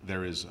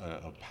there is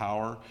a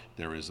power,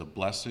 there is a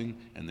blessing,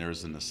 and there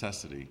is a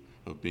necessity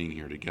of being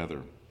here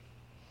together.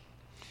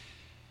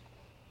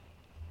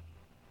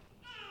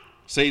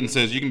 Satan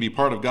says you can be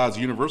part of God's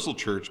universal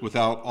church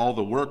without all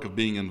the work of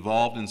being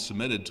involved and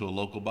submitted to a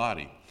local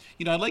body.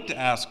 I'd like to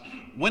ask,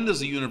 when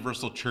does the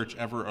universal church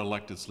ever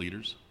elect its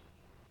leaders?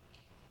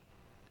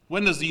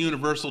 When does the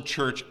universal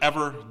church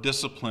ever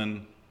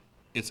discipline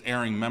its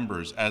erring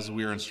members as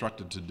we are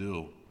instructed to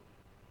do?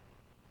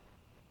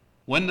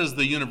 When does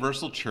the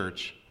universal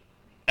church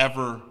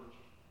ever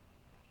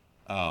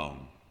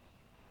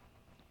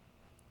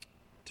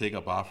take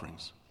up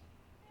offerings?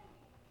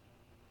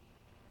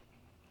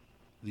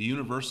 The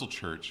universal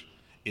church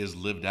is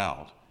lived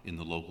out in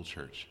the local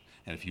church.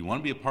 And if you want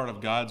to be a part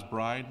of God's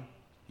bride,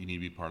 you need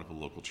to be part of a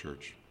local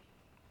church.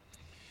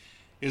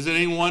 Is it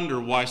any wonder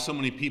why so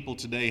many people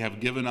today have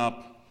given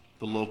up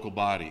the local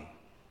body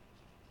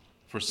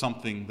for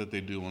something that they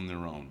do on their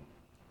own?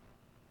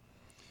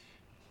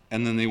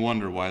 And then they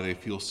wonder why they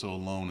feel so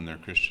alone in their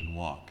Christian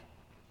walk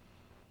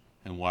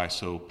and why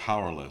so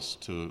powerless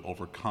to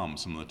overcome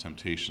some of the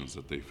temptations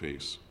that they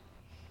face.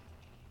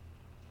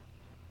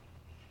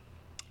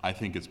 I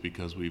think it's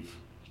because we've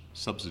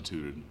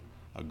substituted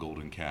a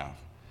golden calf.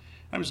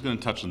 I'm just going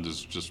to touch on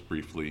this just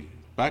briefly.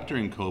 Back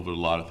during COVID, a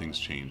lot of things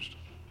changed.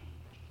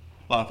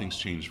 A lot of things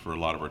changed for a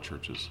lot of our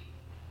churches.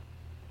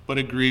 But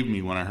it grieved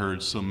me when I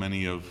heard so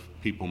many of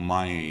people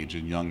my age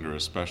and younger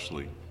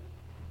especially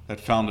that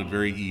found it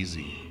very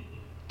easy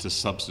to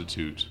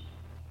substitute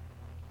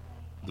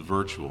the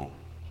virtual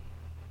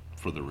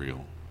for the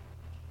real.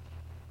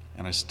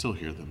 And I still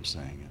hear them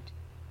saying it.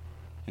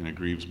 And it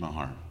grieves my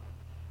heart.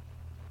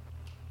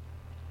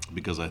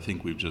 Because I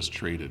think we've just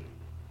traded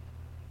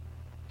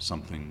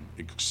something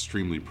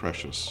extremely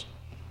precious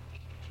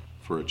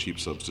for a cheap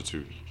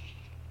substitute.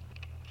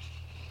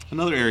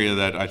 Another area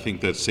that I think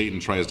that Satan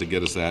tries to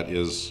get us at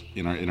is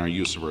in our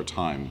use of our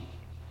time.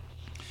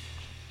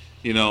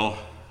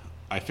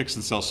 I fix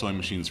and sell sewing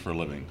machines for a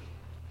living.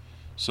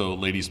 So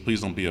ladies,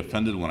 please don't be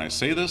offended when I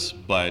say this,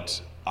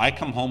 but I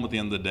come home at the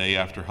end of the day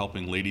after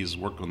helping ladies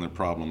work on their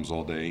problems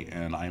all day,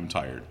 and I am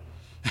tired.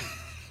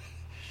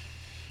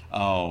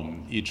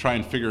 You try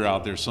and figure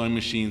out their sewing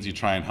machines, you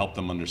try and help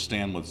them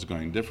understand what's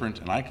going different,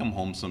 and I come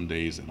home some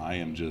days and I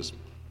am just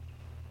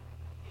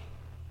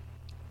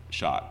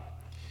shot.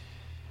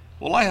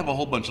 Well, I have a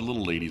whole bunch of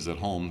little ladies at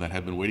home that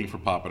have been waiting for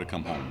Papa to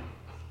come home.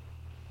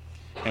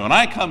 And when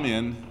I come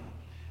in,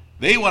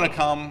 they want to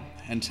come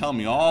and tell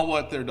me all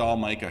what their doll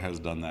Micah has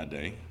done that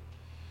day.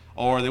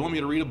 Or they want me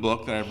to read a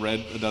book that I've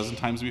read a dozen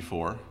times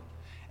before,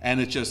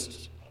 and it's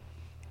just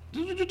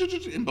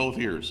in both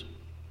ears.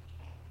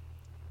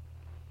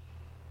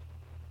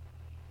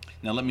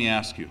 Now let me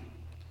ask you,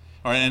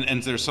 all right,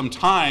 and there's some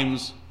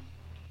times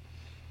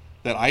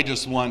that I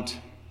just want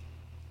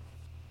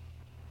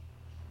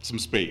some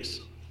space.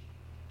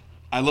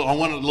 I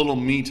want a little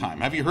me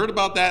time. Have you heard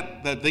about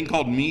that thing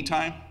called me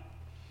time?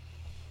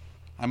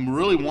 I'm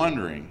really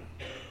wondering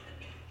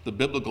the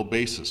biblical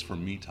basis for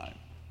me time.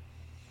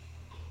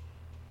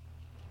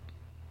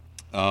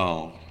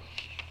 Oh,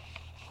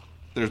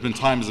 there's been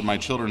times that my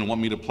children want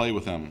me to play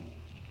with them.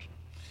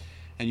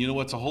 And you know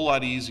what's a whole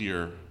lot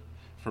easier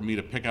for me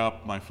to pick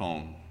up my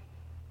phone.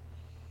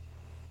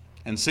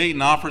 And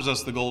Satan offers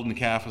us the golden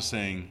calf of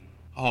saying,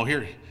 oh,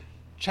 here,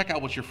 check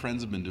out what your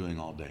friends have been doing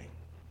all day.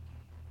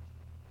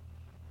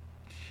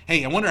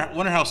 Hey, I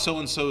wonder how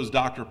so-and-so's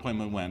doctor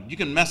appointment went. You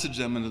can message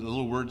them in the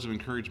little words of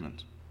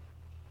encouragement.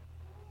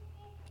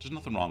 There's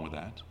nothing wrong with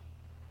that.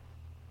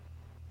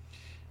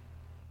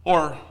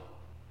 Or,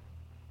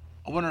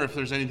 I wonder if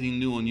there's anything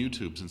new on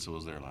YouTube since it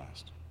was there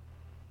last.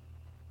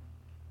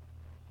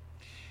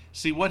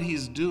 See, what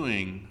he's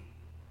doing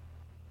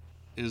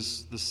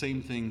is the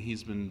same thing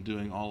he's been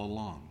doing all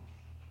along.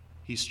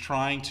 He's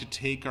trying to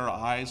take our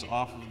eyes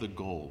off of the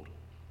gold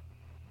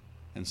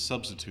and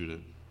substitute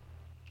it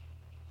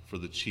for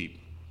the cheap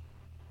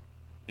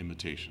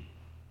imitation.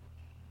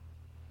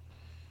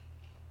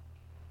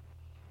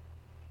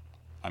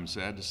 I'm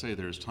sad to say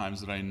there's times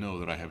that I know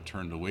that I have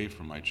turned away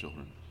from my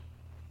children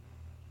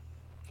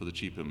for the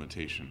cheap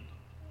imitation.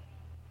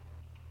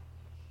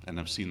 And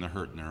I've seen the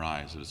hurt in their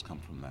eyes that has come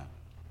from that.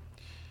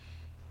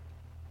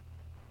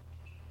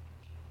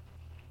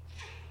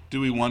 Do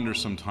we wonder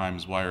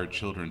sometimes why our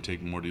children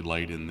take more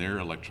delight in their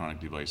electronic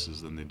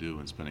devices than they do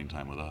in spending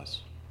time with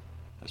us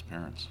as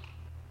parents?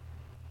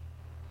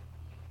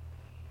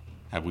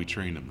 Have we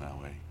trained them that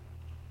way?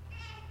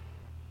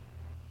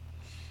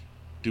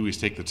 Do we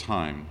take the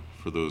time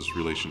for those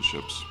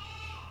relationships?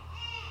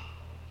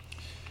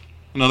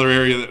 Another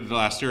area, the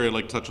last area I'd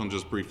like to touch on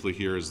just briefly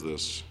here is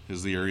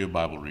the area of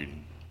Bible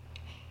reading.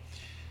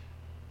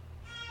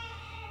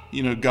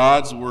 You know,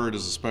 God's Word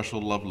is a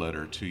special love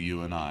letter to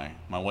you and I.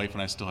 My wife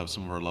and I still have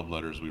some of our love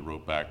letters we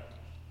wrote back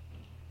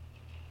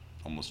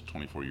almost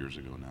 24 years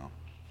ago now.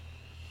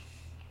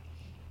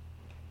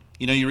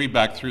 You know, you read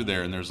back through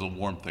there and there's a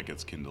warmth that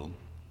gets kindled.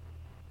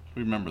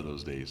 We remember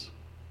those days.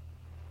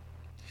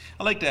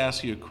 I'd like to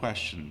ask you a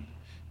question.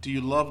 Do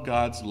you love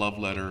God's love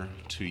letter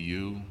to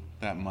you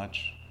that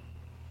much?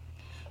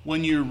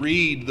 When you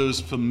read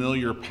those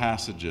familiar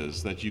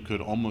passages that you could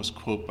almost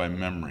quote by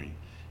memory,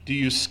 do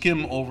you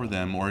skim over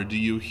them, or do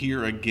you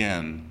hear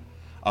again,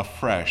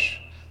 afresh,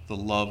 the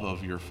love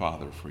of your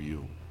Father for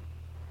you?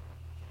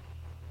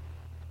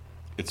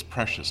 It's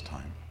precious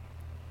time.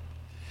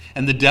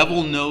 And the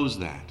devil knows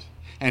that,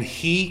 and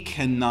he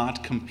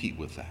cannot compete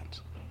with that.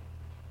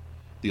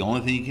 The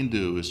only thing he can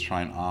do is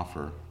try and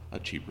offer a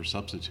cheaper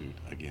substitute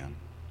again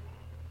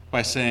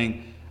by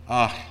saying,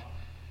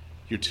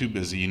 you're too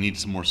busy, you need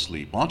some more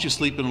sleep. Why don't you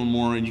sleep a little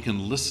more and you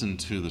can listen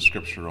to the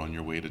scripture on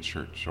your way to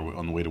church or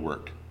on the way to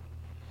work?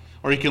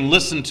 Or you can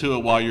listen to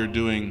it while you're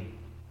doing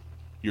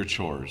your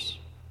chores,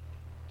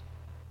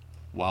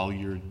 while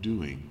you're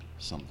doing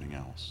something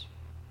else.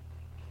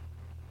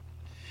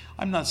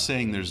 I'm not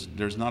saying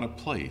there's not a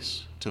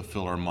place to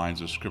fill our minds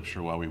with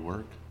scripture while we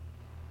work.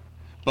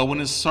 But when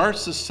it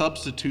starts to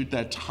substitute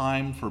that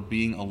time for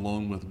being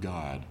alone with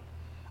God,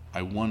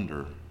 I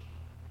wonder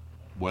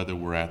whether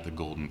we're at the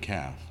golden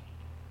calf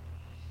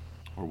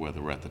or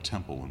whether we're at the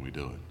temple when we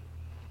do it.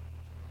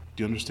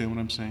 Do you understand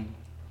what I'm saying?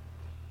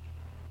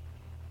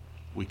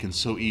 We can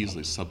so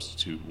easily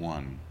substitute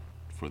one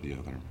for the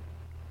other.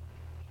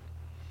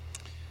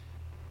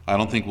 I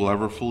don't think we'll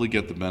ever fully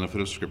get the benefit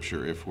of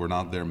Scripture if we're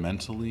not there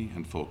mentally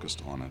and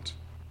focused on it.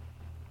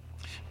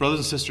 Brothers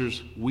and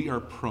sisters, we are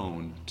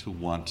prone to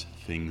want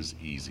things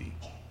easy.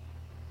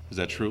 Is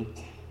that true?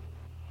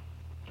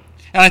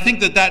 And I think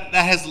that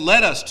has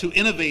led us to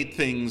innovate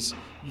things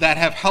that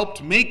have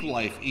helped make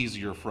life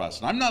easier for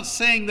us. And I'm not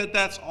saying that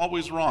that's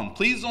always wrong.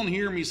 Please don't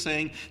hear me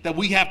saying that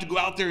we have to go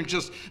out there and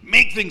just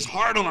make things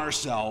hard on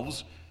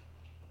ourselves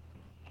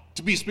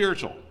to be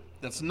spiritual.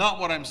 That's not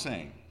what I'm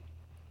saying.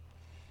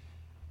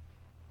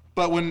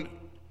 But when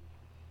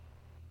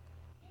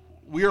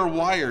we are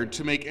wired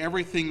to make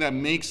everything that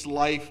makes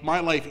my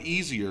life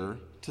easier,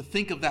 to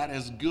think of that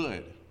as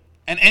good.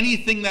 And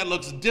anything that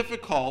looks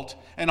difficult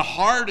and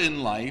hard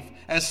in life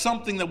as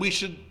something that we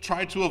should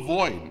try to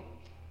avoid.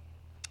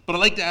 But I'd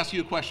like to ask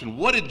you a question.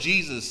 What did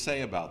Jesus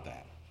say about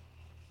that?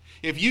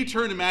 If you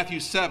turn to Matthew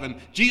 7,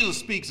 Jesus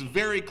speaks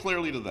very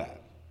clearly to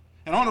that.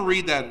 And I want to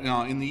read that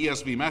in the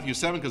ESV, Matthew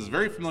 7, because it's a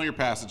very familiar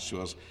passage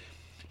to us.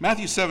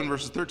 Matthew 7,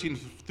 verses 13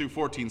 through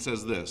 14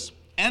 says this: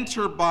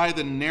 "Enter by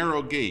the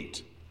narrow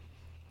gate."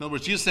 In other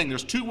words, Jesus is saying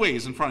there's two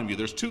ways in front of you.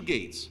 There's two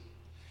gates.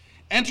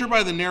 Enter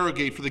by the narrow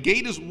gate, for the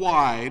gate is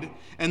wide,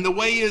 and the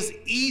way is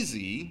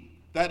easy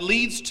that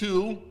leads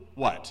to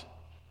what?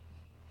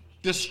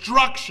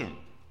 Destruction.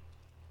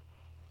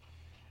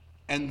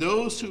 And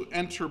those who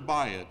enter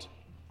by it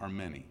are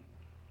many.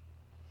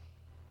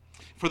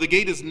 For the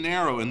gate is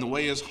narrow, and the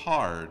way is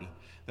hard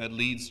that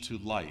leads to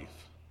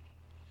life,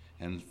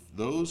 and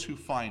those who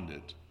find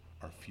it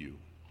are few.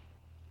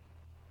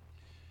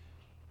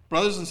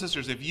 Brothers and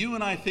sisters, if you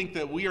and I think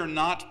that we are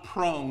not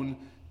prone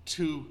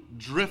to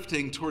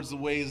drifting towards the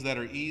ways that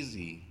are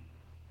easy,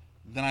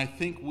 then I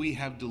think we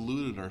have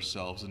deluded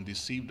ourselves and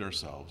deceived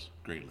ourselves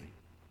greatly.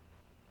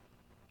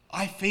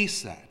 I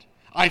face that.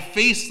 I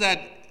face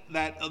that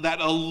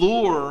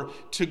allure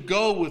to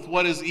go with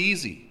what is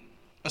easy,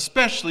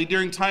 especially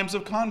during times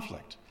of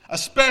conflict,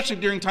 especially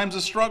during times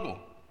of struggle.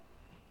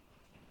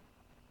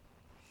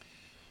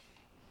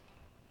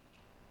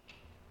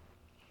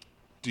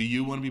 Do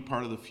you want to be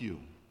part of the few?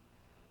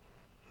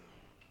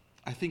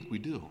 I think we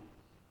do.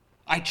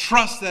 I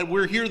trust that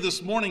we're here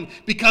this morning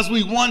because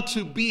we want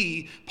to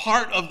be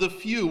part of the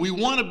few. We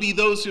want to be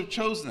those who have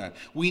chosen that.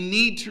 We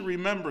need to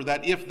remember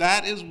that if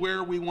that is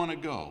where we want to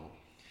go,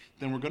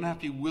 then we're going to have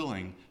to be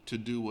willing to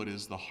do what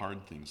is the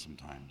hard thing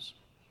sometimes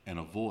and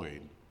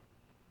avoid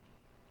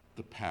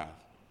the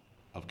path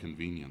of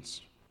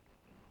convenience.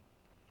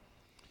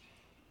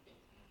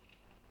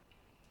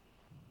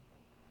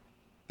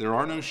 There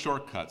are no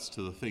shortcuts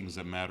to the things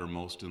that matter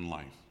most in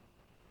life.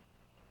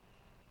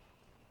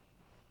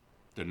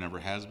 There never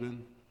has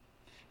been,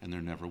 and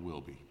there never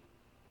will be.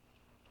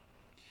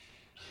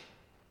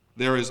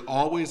 There is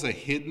always a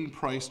hidden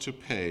price to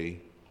pay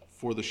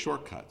for the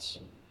shortcuts,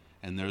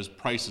 and those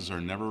prices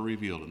are never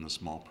revealed in the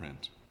small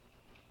print.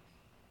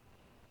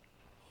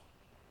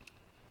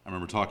 I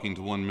remember talking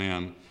to one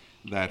man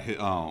that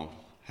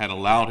had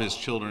allowed his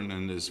children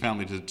and his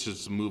family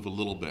to move a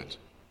little bit.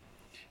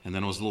 And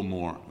then it was a little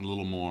more, a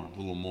little more, a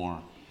little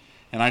more.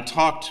 And I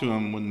talked to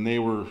him when they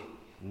were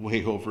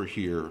way over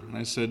here. And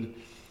I said,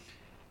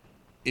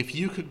 if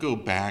you could go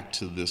back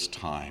to this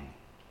time,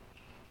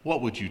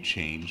 what would you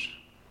change?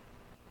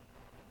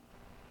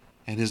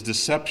 And his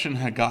deception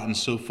had gotten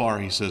so far,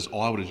 he says,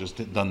 I would have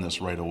just done this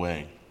right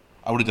away.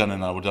 I would have done it,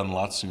 and I would have done it a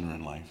lot sooner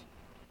in life.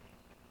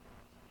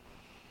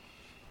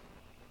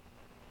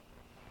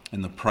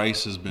 And the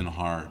price has been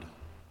hard.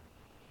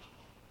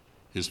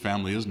 His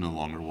family is no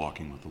longer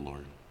walking with the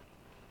Lord.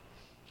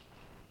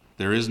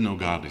 There is no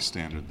godly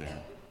standard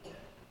there.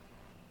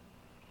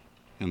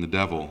 And the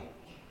devil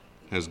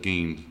has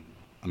gained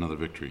another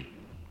victory.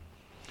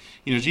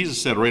 You know,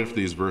 Jesus said right after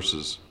these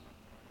verses,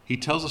 he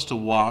tells us to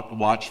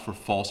watch for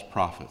false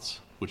prophets,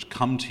 which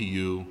come to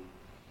you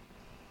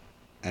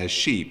as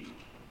sheep,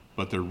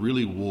 but they're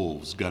really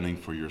wolves gunning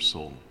for your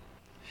soul.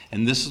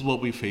 And this is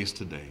what we face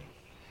today.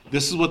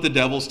 This is what the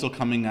devil's still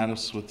coming at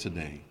us with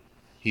today.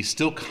 He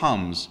still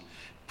comes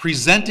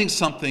presenting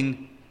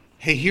something,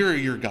 hey, here are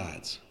your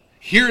gods.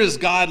 Here is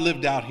God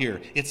lived out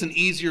here. It's an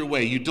easier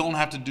way. You don't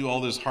have to do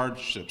all those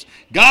hardships.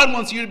 God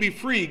wants you to be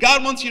free.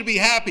 God wants you to be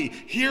happy.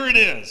 Here it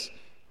is.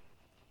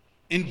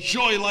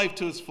 Enjoy life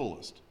to its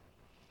fullest.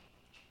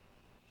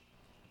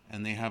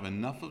 And they have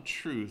enough of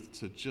truth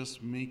to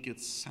just make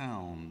it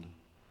sound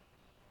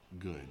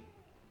good.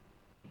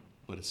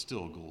 But it's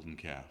still a golden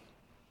calf.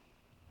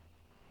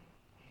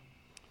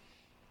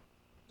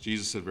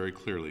 Jesus said very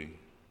clearly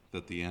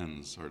that the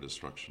ends are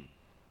destruction.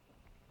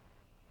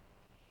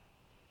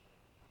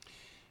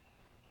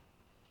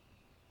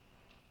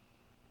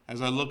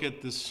 As I look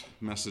at this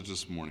message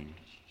this morning,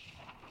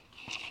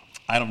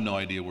 I have no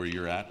idea where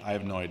you're at. I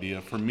have no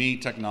idea. For me,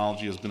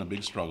 technology has been a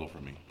big struggle for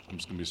me. I'm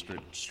just going to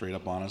be straight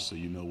up honest so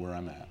you know where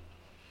I'm at.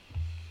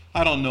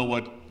 I don't know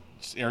what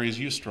areas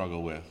you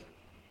struggle with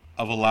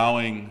of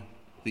allowing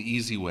the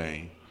easy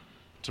way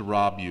to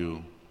rob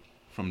you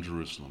from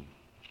Jerusalem.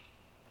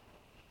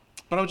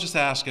 But I would just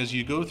ask, as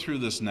you go through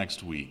this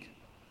next week,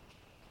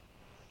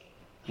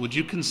 would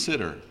you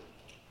consider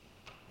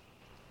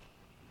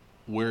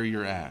where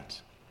you're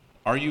at?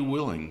 Are you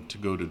willing to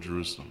go to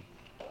Jerusalem?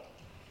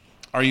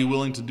 Are you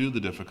willing to do the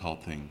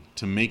difficult thing,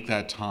 to make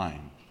that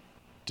time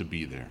to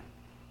be there?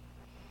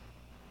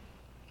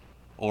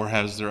 Or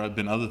has there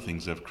been other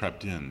things that have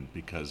crept in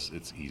because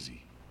it's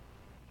easy?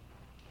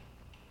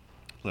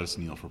 Let us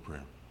kneel for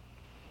prayer.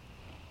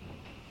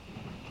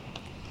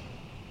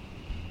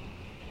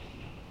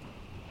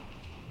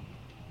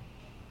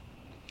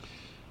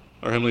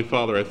 Our Heavenly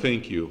Father, I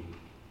thank you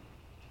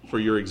for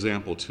your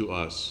example to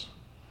us.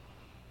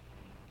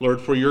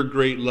 Lord, for your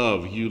great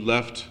love, you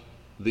left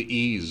the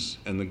ease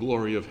and the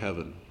glory of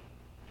heaven,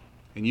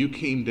 and you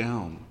came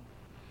down.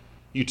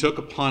 You took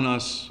upon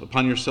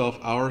yourself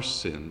our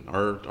sin,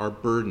 our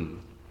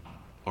burden,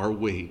 our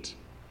weight.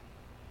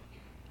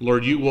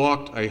 Lord, you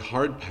walked a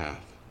hard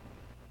path,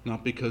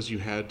 not because you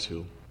had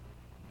to,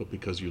 but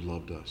because you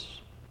loved us.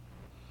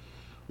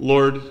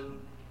 Lord,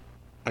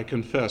 I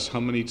confess how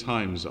many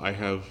times I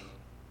have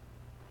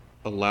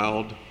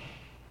allowed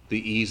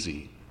the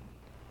easy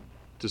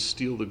to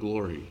steal the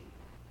glory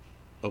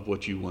of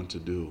what you want to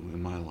do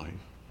in my life.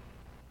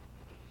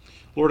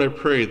 Lord, I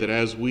pray that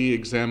as we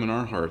examine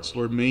our hearts,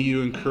 Lord, may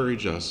you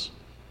encourage us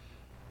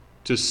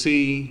to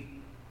see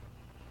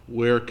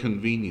where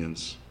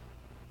convenience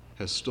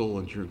has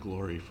stolen your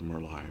glory from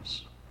our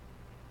lives.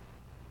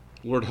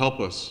 Lord,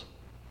 help us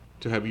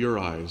to have your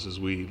eyes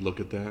as we look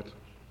at that.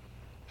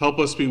 Help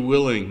us be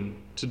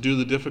willing to do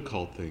the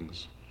difficult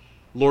things.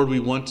 Lord, we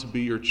want to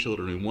be your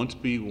children. We want to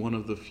be one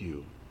of the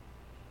few.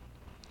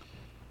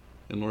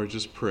 And Lord,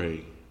 just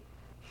pray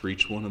for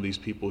each one of these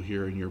people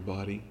here in your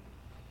body.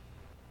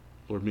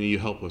 Lord, may you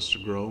help us to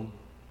grow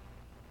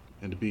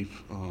and to be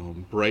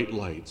bright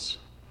lights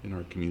in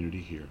our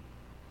community here.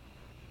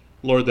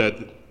 Lord, that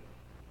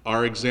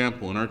our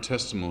example and our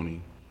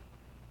testimony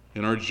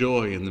and our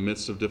joy in the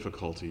midst of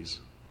difficulties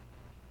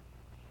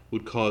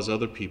would cause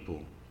other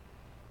people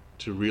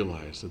to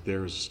realize that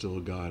there is still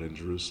a God in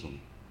Jerusalem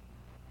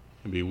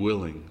and be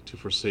willing to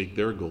forsake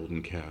their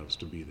golden calves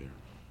to be there.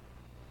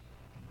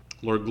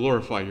 Lord,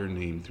 glorify your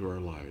name through our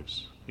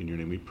lives. In your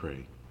name we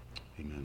pray. Amen.